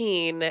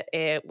 2016,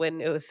 when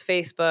it was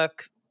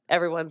Facebook.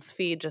 Everyone's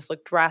feed just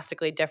looked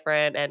drastically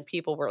different, and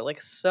people were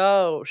like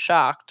so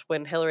shocked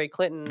when Hillary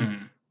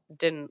Clinton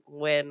didn't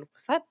win.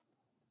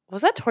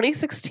 Was that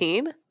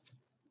 2016?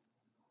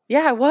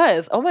 Yeah, it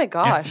was. Oh my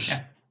gosh.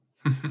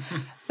 Yeah.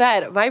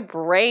 That my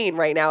brain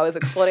right now is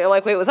exploding. I'm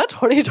like, wait, was that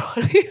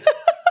 2020?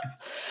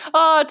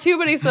 Oh, too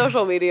many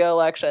social media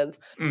elections.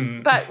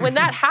 But when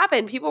that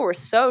happened, people were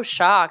so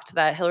shocked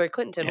that Hillary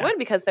Clinton didn't win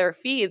because their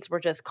feeds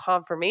were just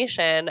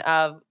confirmation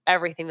of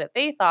everything that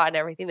they thought and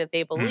everything that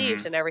they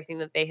believed and everything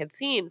that they had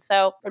seen.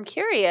 So I'm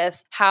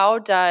curious, how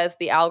does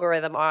the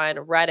algorithm on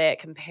Reddit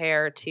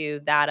compare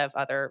to that of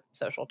other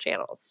social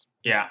channels?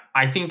 Yeah,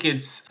 I think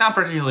it's not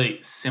particularly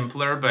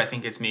simpler, but I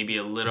think it's maybe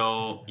a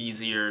little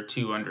easier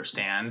to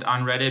understand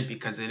on Reddit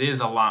because it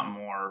is a lot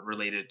more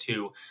related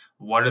to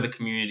what are the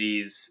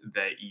communities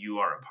that you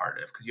are a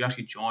part of, because you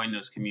actually join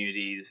those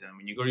communities. And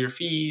when you go to your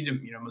feed,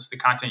 most of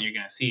the content you're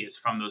going to see is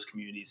from those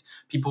communities.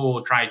 People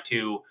will try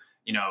to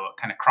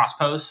kind of cross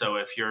post. So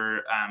if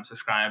you're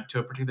subscribed to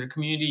a particular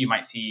community, you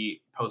might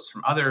see posts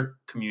from other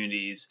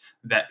communities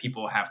that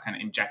people have kind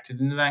of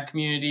injected into that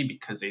community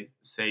because they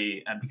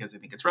say because they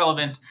think it's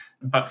relevant.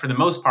 But for the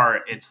most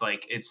part, it's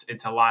like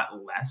it's a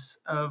lot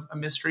less of a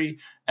mystery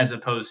as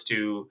opposed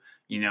to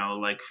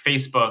like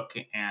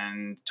Facebook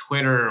and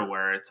Twitter,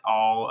 where it's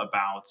all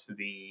about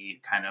the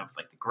kind of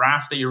like the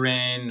graph that you're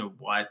in,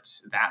 what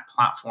that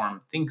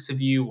platform thinks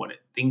of you, what it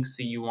thinks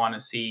that you want to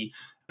see.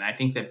 And I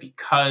think that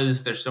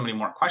because there's so many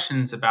more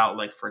questions about,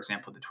 like, for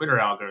example, the Twitter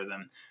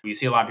algorithm, you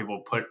see a lot of people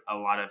put a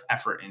lot of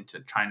effort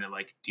into trying to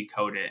like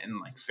decode it and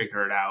like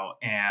figure it out.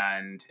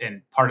 And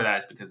part of that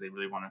is because they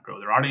really want to grow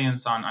their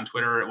audience on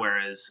Twitter.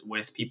 Whereas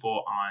with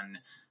people on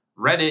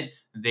Reddit,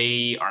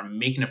 they are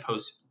making a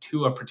post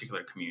to a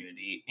particular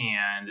community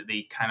and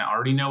they kind of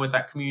already know what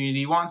that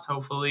community wants,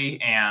 hopefully.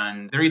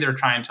 And they're either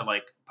trying to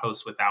like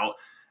post without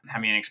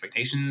having any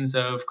expectations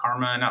of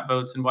karma and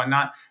upvotes and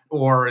whatnot,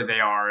 or they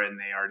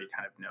already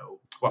kind of know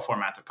what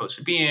format the post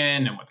should be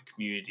in and what the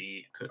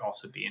community could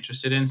also be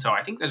interested in. So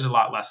I think there's a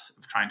lot less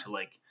of trying to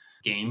like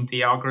game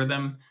the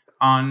algorithm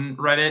on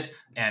Reddit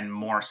and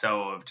more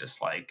so of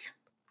just like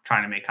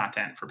trying to make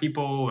content for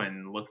people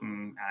and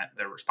looking at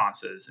their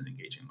responses and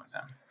engaging with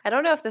them. I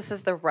don't know if this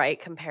is the right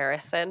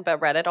comparison,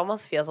 but Reddit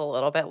almost feels a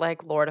little bit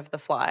like Lord of the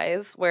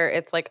Flies, where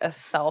it's like a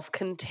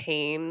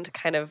self-contained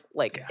kind of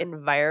like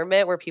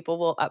environment where people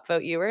will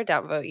upvote you or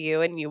downvote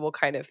you, and you will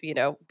kind of,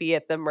 be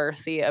at the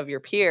mercy of your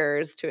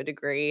peers to a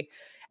degree.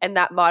 And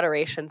that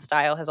moderation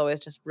style has always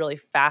just really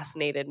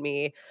fascinated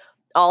me.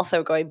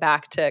 Also, going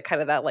back to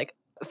kind of that like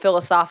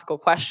philosophical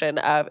question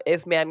of,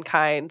 is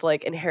mankind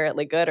like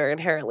inherently good or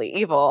inherently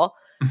evil?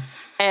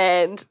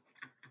 And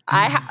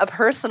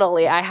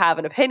personally, I have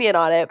an opinion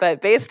on it,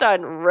 but based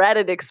on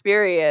Reddit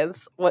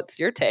experience, what's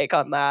your take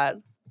on that?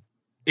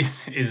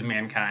 Is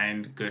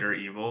mankind good or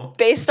evil?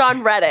 Based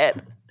on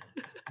Reddit.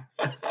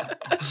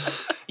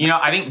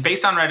 I think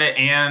based on Reddit,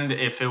 and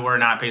if it were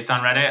not based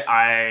on Reddit,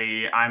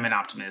 I'm an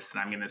optimist,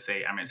 and I'm gonna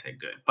say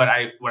good. But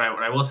what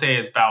I will say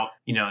is about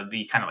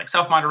the kind of like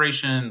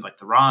self-moderation, like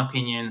the raw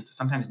opinions, the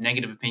sometimes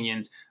negative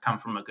opinions come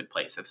from a good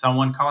place. If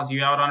someone calls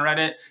you out on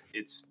Reddit,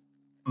 it's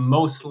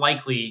most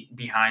likely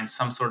behind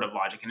some sort of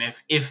logic. And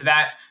if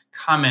that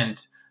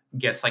comment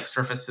gets like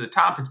surfaced to the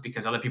top, it's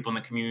because other people in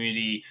the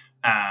community,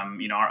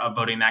 are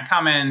upvoting that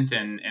comment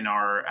and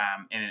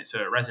so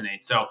it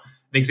resonates. So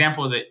the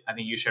example that I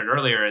think you shared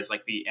earlier is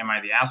like the "Am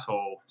I the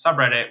Asshole"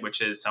 subreddit,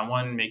 which is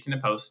someone making a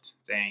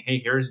post saying, "Hey,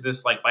 here's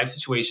this like life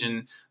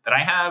situation that I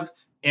have.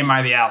 Am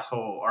I the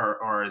asshole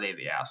or are they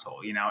the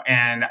asshole?"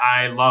 And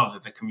I love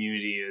that the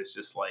community is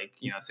just like,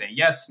 saying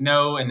yes,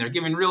 no, and they're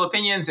giving real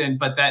opinions.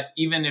 But that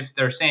even if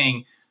they're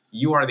saying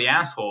you are the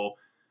asshole,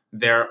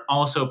 they're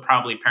also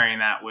probably pairing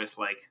that with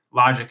like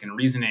logic and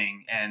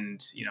reasoning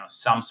and,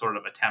 some sort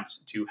of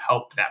attempt to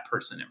help that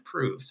person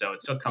improve. So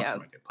it still comes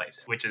from a good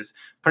place, which is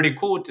pretty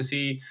cool to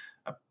see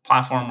a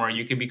platform where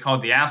you could be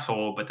called the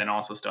asshole, but then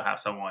also still have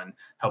someone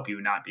help you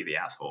not be the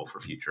asshole for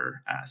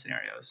future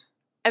scenarios.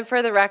 And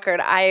for the record,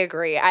 I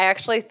agree. I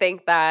actually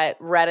think that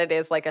Reddit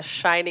is like a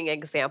shining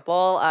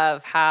example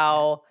of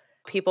how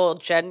people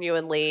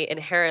genuinely,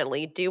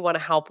 inherently do want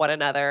to help one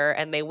another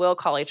and they will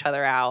call each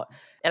other out.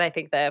 And I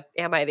think the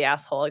 "Am I the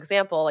Asshole"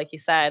 example, like you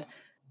said,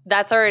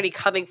 that's already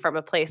coming from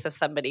a place of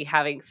somebody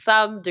having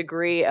some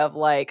degree of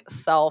like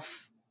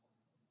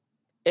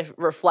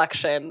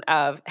reflection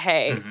of,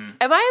 hey,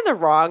 am I in the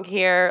wrong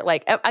here?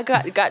 Like, I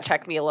got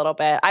check me a little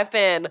bit. I've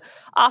been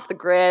off the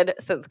grid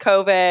since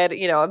COVID.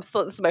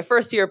 This is my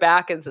first year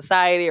back in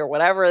society or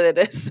whatever it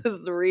is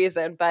the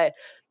reason. But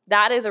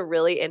that is a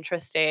really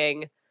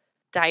interesting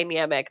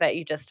dynamic that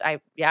you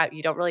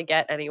don't really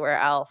get anywhere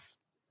else.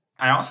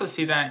 I also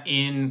see that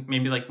in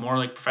maybe like more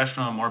like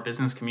professional, more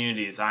business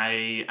communities.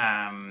 I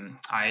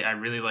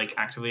really like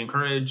actively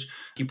encourage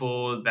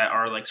people that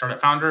are like startup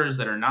founders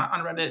that are not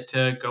on Reddit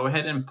to go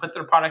ahead and put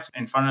their product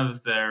in front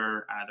of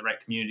their the right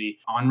community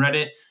on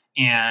Reddit.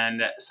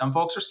 And some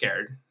folks are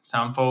scared.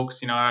 Some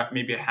folks,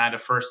 maybe had a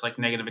first like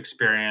negative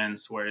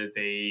experience where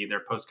their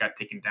post got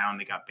taken down,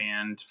 they got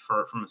banned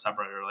from a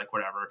subreddit or like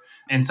whatever.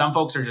 And some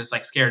folks are just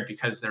like scared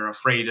because they're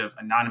afraid of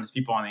anonymous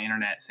people on the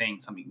internet saying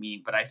something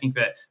mean. But I think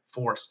that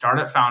for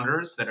startup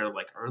founders that are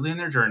like early in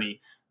their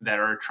journey, that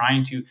are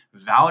trying to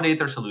validate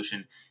their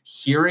solution,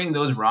 hearing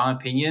those raw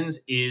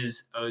opinions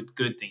is a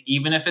good thing.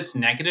 Even if it's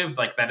negative,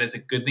 like that is a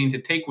good thing to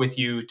take with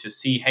you to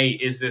see, hey,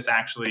 is this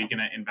actually going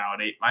to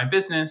invalidate my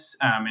business?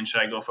 And should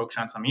I go focus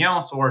on something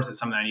else? Or is it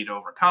something I need to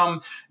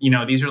overcome?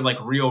 These are like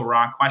real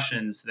raw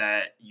questions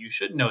that you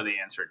should know the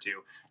answer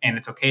to. And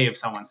it's okay if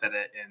someone said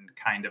it in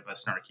kind of a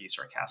snarky,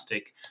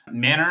 sarcastic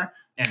manner.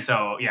 And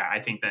so, yeah, I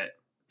think that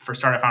for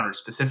startup founders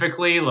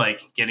specifically,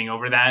 like getting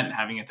over that and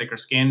having a thicker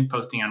skin,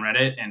 posting on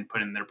Reddit and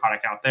putting their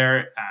product out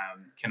there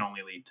can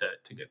only lead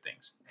to good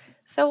things.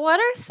 So what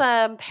are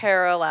some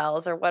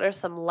parallels or what are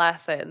some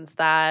lessons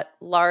that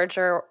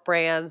larger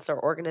brands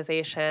or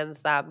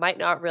organizations that might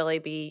not really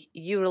be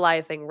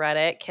utilizing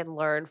Reddit can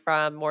learn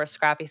from more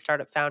scrappy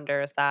startup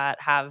founders that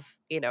have,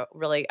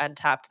 really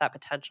untapped that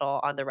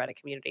potential on the Reddit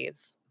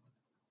communities?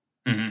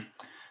 Mm-hmm.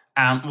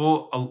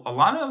 Well, a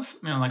lot of,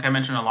 like I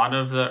mentioned, a lot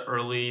of the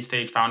early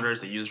stage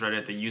founders that use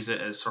Reddit, they use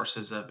it as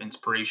sources of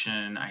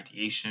inspiration,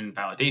 ideation,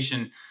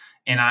 validation.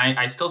 And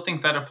I still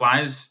think that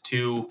applies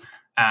to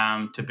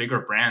bigger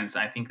brands.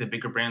 I think that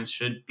bigger brands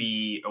should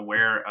be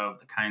aware of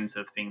the kinds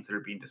of things that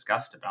are being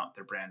discussed about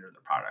their brand or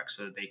their product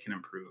so that they can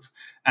improve.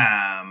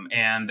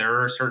 And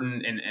there are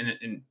certain,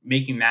 in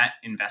making that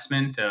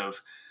investment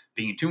of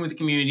being in tune with the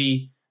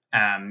community,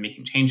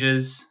 making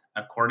changes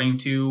according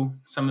to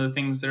some of the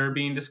things that are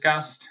being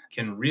discussed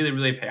can really,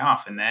 really pay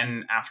off. And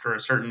then after a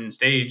certain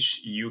stage,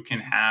 you can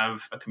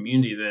have a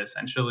community that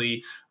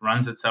essentially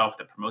runs itself,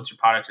 that promotes your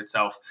product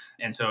itself.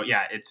 And so,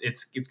 yeah,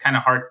 it's kind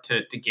of hard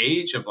to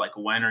gauge of like,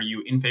 when are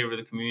you in favor of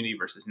the community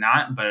versus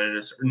not? But at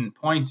a certain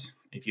point,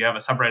 if you have a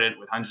subreddit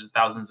with hundreds of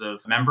thousands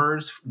of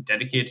members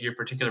dedicated to your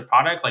particular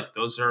product, like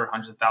those are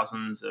hundreds of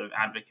thousands of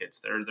advocates.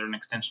 They're an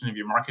extension of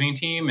your marketing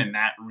team, and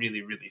that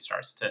really, really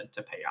starts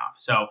to pay off.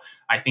 So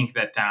I think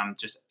that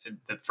just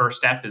the first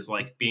step is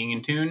like being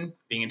in tune,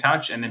 being in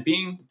touch, and then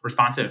being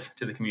responsive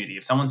to the community.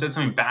 If someone said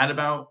something bad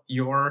about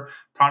your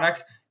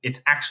product,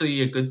 it's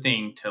actually a good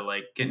thing to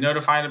like get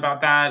notified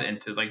about that and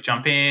to like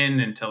jump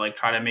in and to like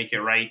try to make it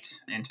right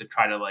and to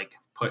try to like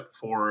put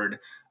forward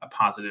a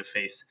positive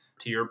face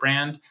to your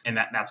brand, and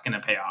that's going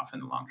to pay off in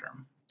the long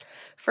term.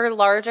 For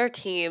larger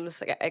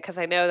teams, because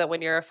I know that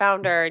when you're a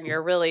founder and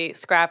you're really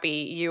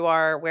scrappy, you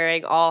are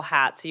wearing all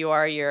hats. You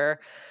are your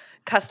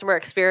customer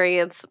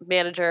experience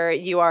manager,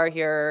 you are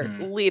your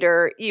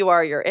leader, you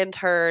are your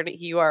intern,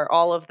 you are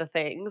all of the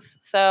things.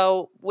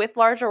 So with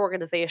larger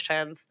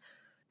organizations,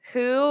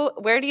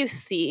 where do you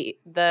see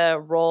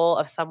the role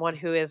of someone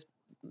who is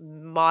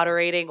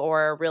moderating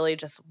or really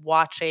just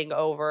watching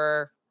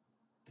over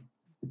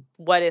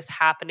what is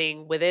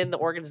happening within the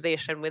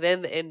organization,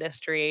 within the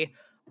industry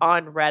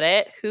on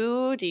Reddit?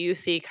 Who do you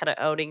see kind of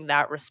owning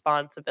that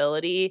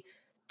responsibility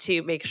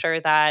to make sure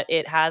that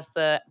it has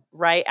the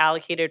right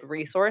allocated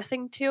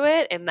resourcing to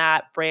it and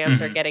that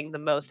brands are getting the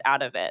most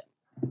out of it?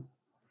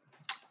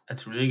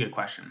 That's a really good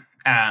question.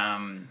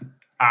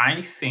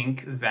 I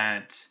think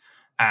that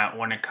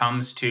when it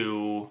comes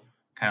to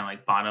kind of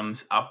like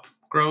bottoms up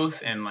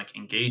growth and like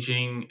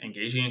engaging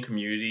a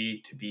community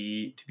to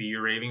be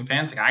your raving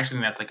fans, like I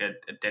actually think that's like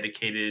a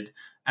dedicated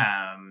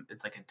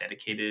it's like a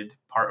dedicated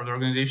part of the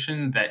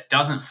organization that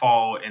doesn't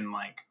fall in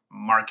like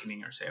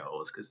marketing or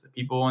sales, because the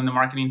people in the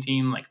marketing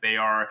team, like they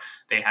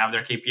have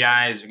their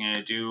KPIs, they're going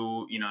to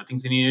do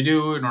things they need to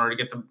do in order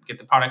to get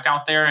the product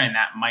out there, and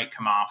that might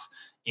come off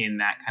in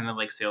that kind of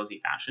like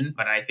salesy fashion.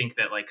 But I think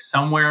that like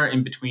somewhere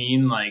in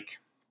between like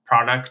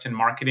product and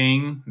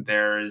marketing,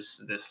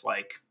 there's this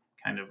like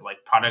kind of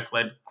like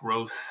product-led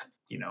growth,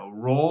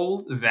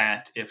 role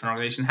that if an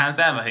organization has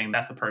that, I think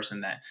that's the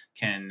person that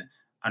can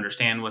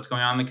understand what's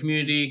going on in the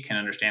community, can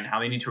understand how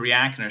they need to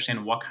react, can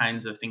understand what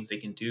kinds of things they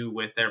can do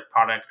with their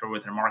product or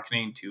with their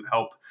marketing to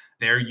help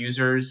their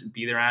users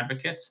be their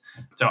advocates.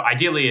 So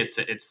ideally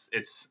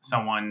it's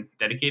someone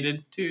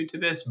dedicated to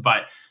this,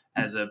 but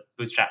as a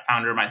bootstrap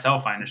founder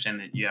myself, I understand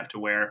that you have to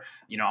wear,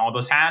 all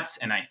those hats.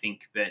 And I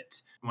think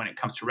that when it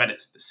comes to Reddit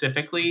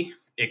specifically,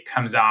 it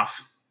comes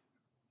off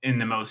in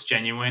the most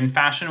genuine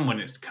fashion when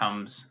it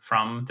comes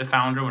from the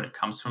founder, when it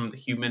comes from the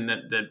human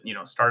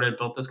that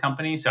built this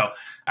company. So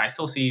I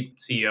still see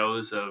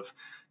CEOs of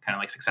kind of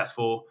like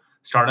successful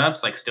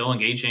startups like still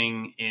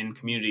engaging in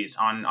communities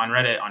on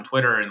Reddit, on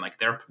Twitter, and like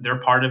they're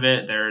part of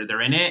it.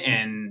 They're in it,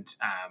 and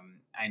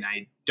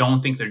I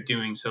don't think they're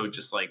doing so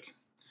just like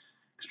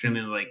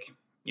extremely like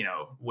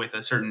with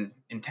a certain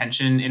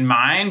intention in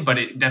mind, but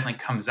it definitely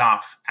comes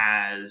off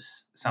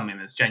as something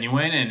that's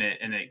genuine,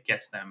 and it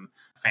gets them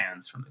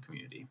fans from the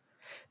community.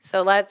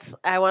 So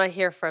I want to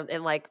hear from,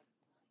 in like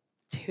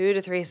 2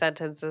 to 3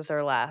 sentences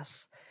or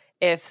less.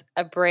 If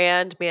a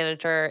brand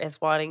manager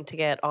is wanting to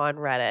get on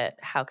Reddit,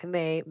 how can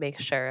they make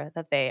sure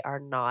that they are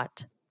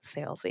not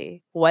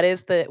salesy? What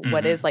is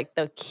like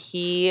the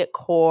key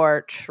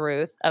core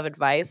truth of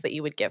advice that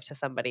you would give to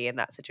somebody in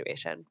that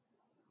situation?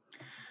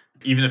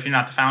 Even if you're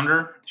not the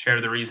founder,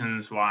 share the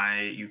reasons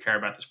why you care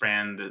about this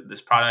brand,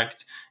 this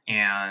product,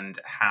 and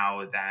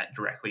how that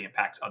directly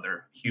impacts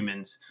other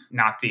humans,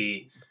 not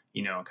the,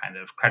 kind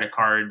of credit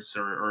cards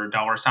or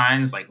dollar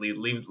signs. Like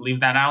leave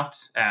that out.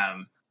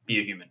 Be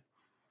a human.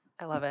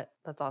 I love it.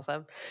 That's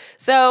awesome.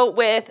 So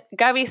with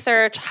Gummy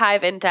Search,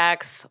 Hive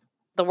Index,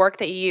 the work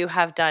that you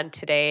have done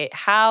today,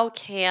 how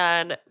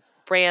can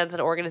brands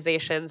and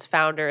organizations,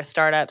 founders,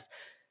 startups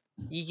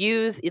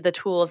use the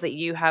tools that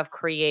you have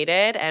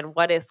created, and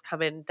what is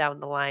coming down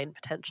the line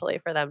potentially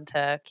for them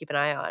to keep an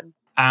eye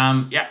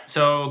on?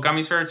 So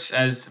Gummy Search,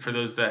 as for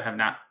those that have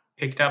not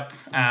picked up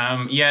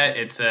yet,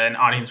 it's an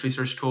audience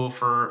research tool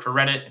for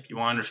Reddit. If you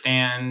want to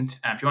understand,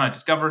 if you want to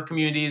discover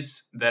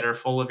communities that are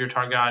full of your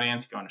target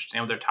audience, if you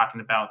understand what they're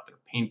talking about, their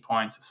pain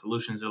points, the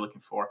solutions they're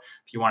looking for,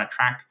 if you want to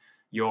track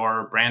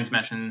your brand's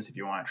mentions, if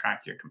you want to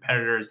track your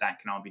competitors, that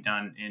can all be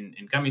done in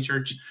Gummy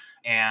Search.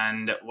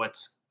 And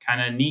what's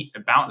kind of neat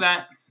about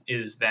that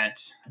is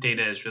that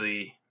data is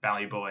really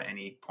valuable at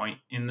any point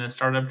in the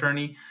startup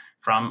journey,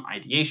 from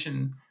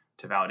ideation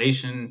to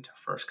validation, to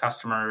first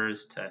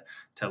customers, to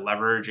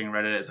leveraging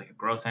Reddit as like a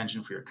growth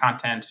engine for your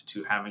content,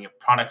 to having a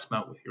product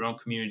moat with your own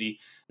community.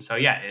 So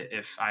yeah,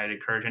 if I'd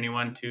encourage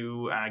anyone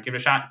to give it a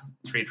shot,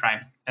 it's free to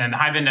try. And the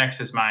Hive Index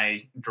is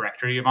my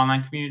directory of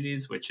online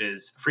communities, which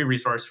is a free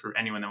resource for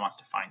anyone that wants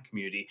to find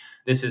community.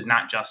 This is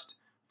not just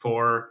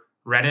for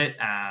Reddit.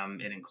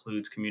 It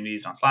includes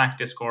communities on Slack,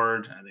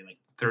 Discord, I think like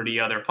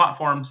 30 other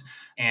platforms.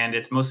 And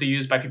it's mostly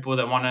used by people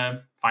that want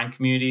to find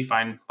community,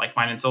 find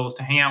like-minded souls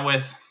to hang out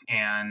with.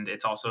 And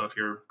it's also, if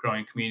you're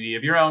growing a community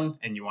of your own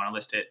and you want to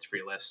list it, it's a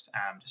free list,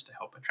 just to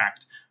help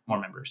attract more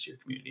members to your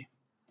community.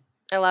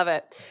 I love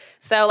it.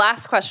 So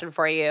last question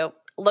for you.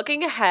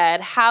 Looking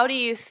ahead, how do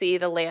you see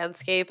the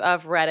landscape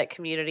of Reddit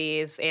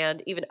communities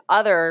and even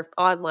other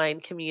online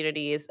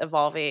communities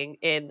evolving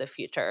in the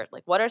future?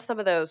 Like, what are some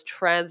of those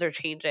trends or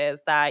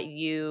changes that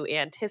you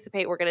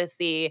anticipate we're going to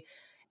see,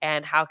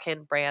 and how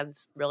can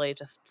brands really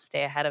just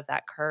stay ahead of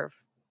that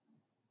curve?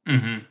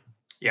 Mm-hmm.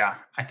 Yeah,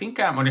 I think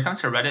when it comes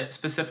to Reddit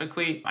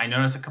specifically, I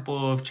noticed a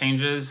couple of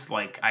changes.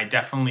 Like, I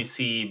definitely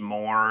see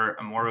more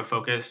of a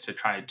focus to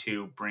try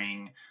to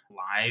bring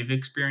live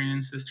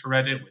experiences to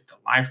Reddit with the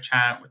live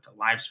chat, with the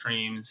live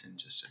streams, and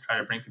just to try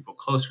to bring people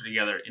closer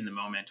together in the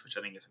moment, which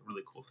I think is a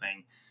really cool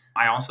thing.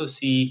 I also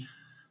see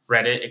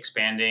Reddit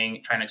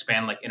trying to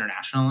expand like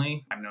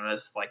internationally. I've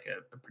noticed like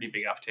a pretty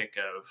big uptick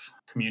of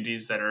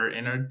communities that are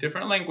in a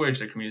different language.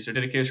 The communities are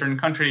dedicated to certain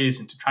countries,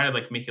 and to try to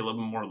like make it a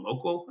little bit more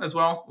local as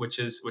well, which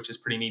is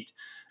pretty neat.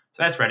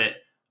 So that's Reddit.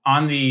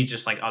 On the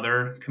just like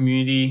other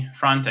community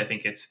front, I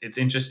think it's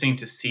interesting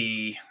to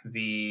see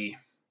the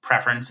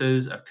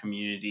preferences of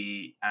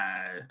community,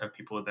 of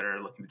people that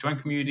are looking to join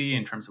community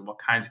in terms of what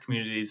kinds of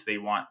communities they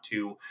want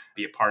to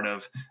be a part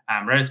of.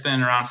 Reddit's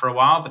been around for a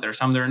while, but there are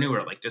some that are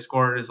newer. Like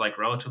Discord is like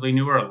relatively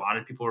newer. A lot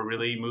of people are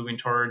really moving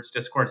towards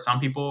Discord. Some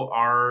people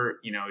are,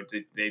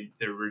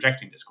 they're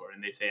rejecting Discord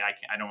and they say,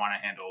 I don't want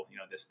to handle,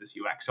 this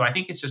UX. So I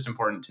think it's just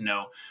important to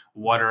know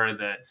what are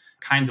the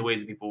kinds of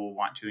ways that people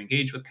want to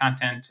engage with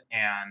content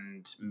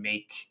and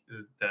make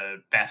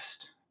the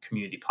best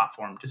community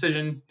platform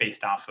decision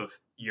based off of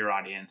your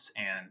audience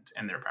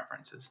and their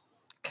preferences.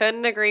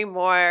 Couldn't agree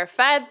more.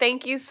 Fed,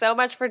 thank you so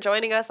much for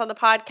joining us on the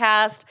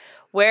podcast.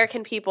 Where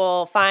can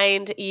people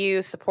find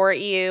you, support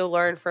you,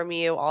 learn from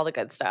you, all the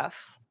good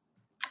stuff?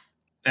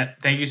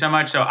 Thank you so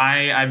much. So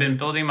I've been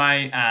building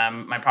my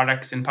my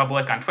products in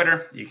public on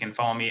Twitter. You can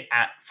follow me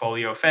at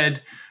Folio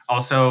Fed.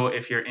 Also,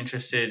 if you're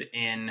interested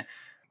in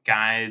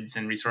guides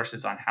and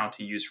resources on how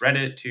to use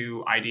Reddit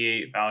to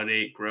ideate,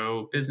 validate,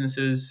 grow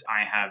businesses, I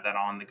have that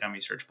on the Gummy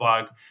Search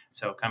blog.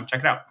 So come check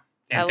it out.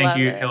 And thank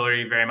you,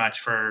 Hillary, very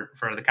much for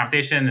the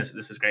conversation. This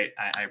is great.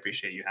 I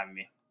appreciate you having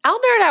me. I'll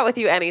nerd out with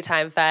you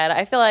anytime, Fed.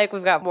 I feel like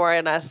we've got more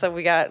in us, so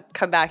we got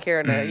come back here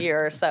in a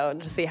year or so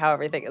and just see how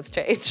everything has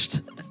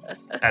changed.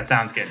 That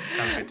sounds good.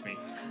 Sounds good to me.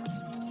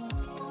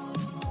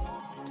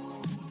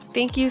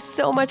 Thank you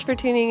so much for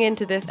tuning in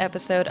to this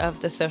episode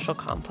of the Social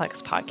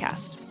Complex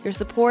podcast. Your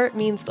support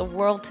means the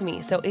world to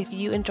me, so if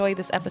you enjoyed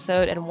this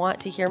episode and want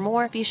to hear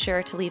more, be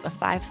sure to leave a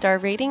 5-star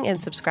rating and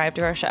subscribe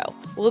to our show.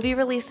 We'll be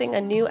releasing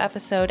a new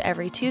episode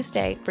every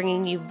Tuesday,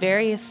 bringing you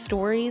various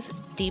stories,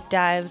 deep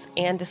dives,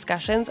 and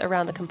discussions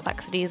around the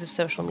complexities of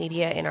social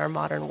media in our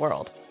modern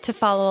world. To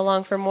follow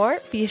along for more,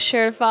 be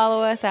sure to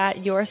follow us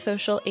at Your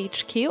Social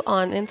HQ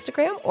on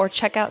Instagram, or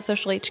check out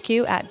Social HQ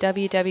at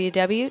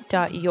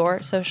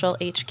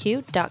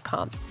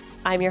www.yoursocialhq.com.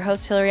 I'm your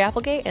host, Hillary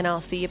Applegate, and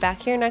I'll see you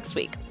back here next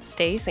week.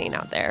 Stay sane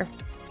out there.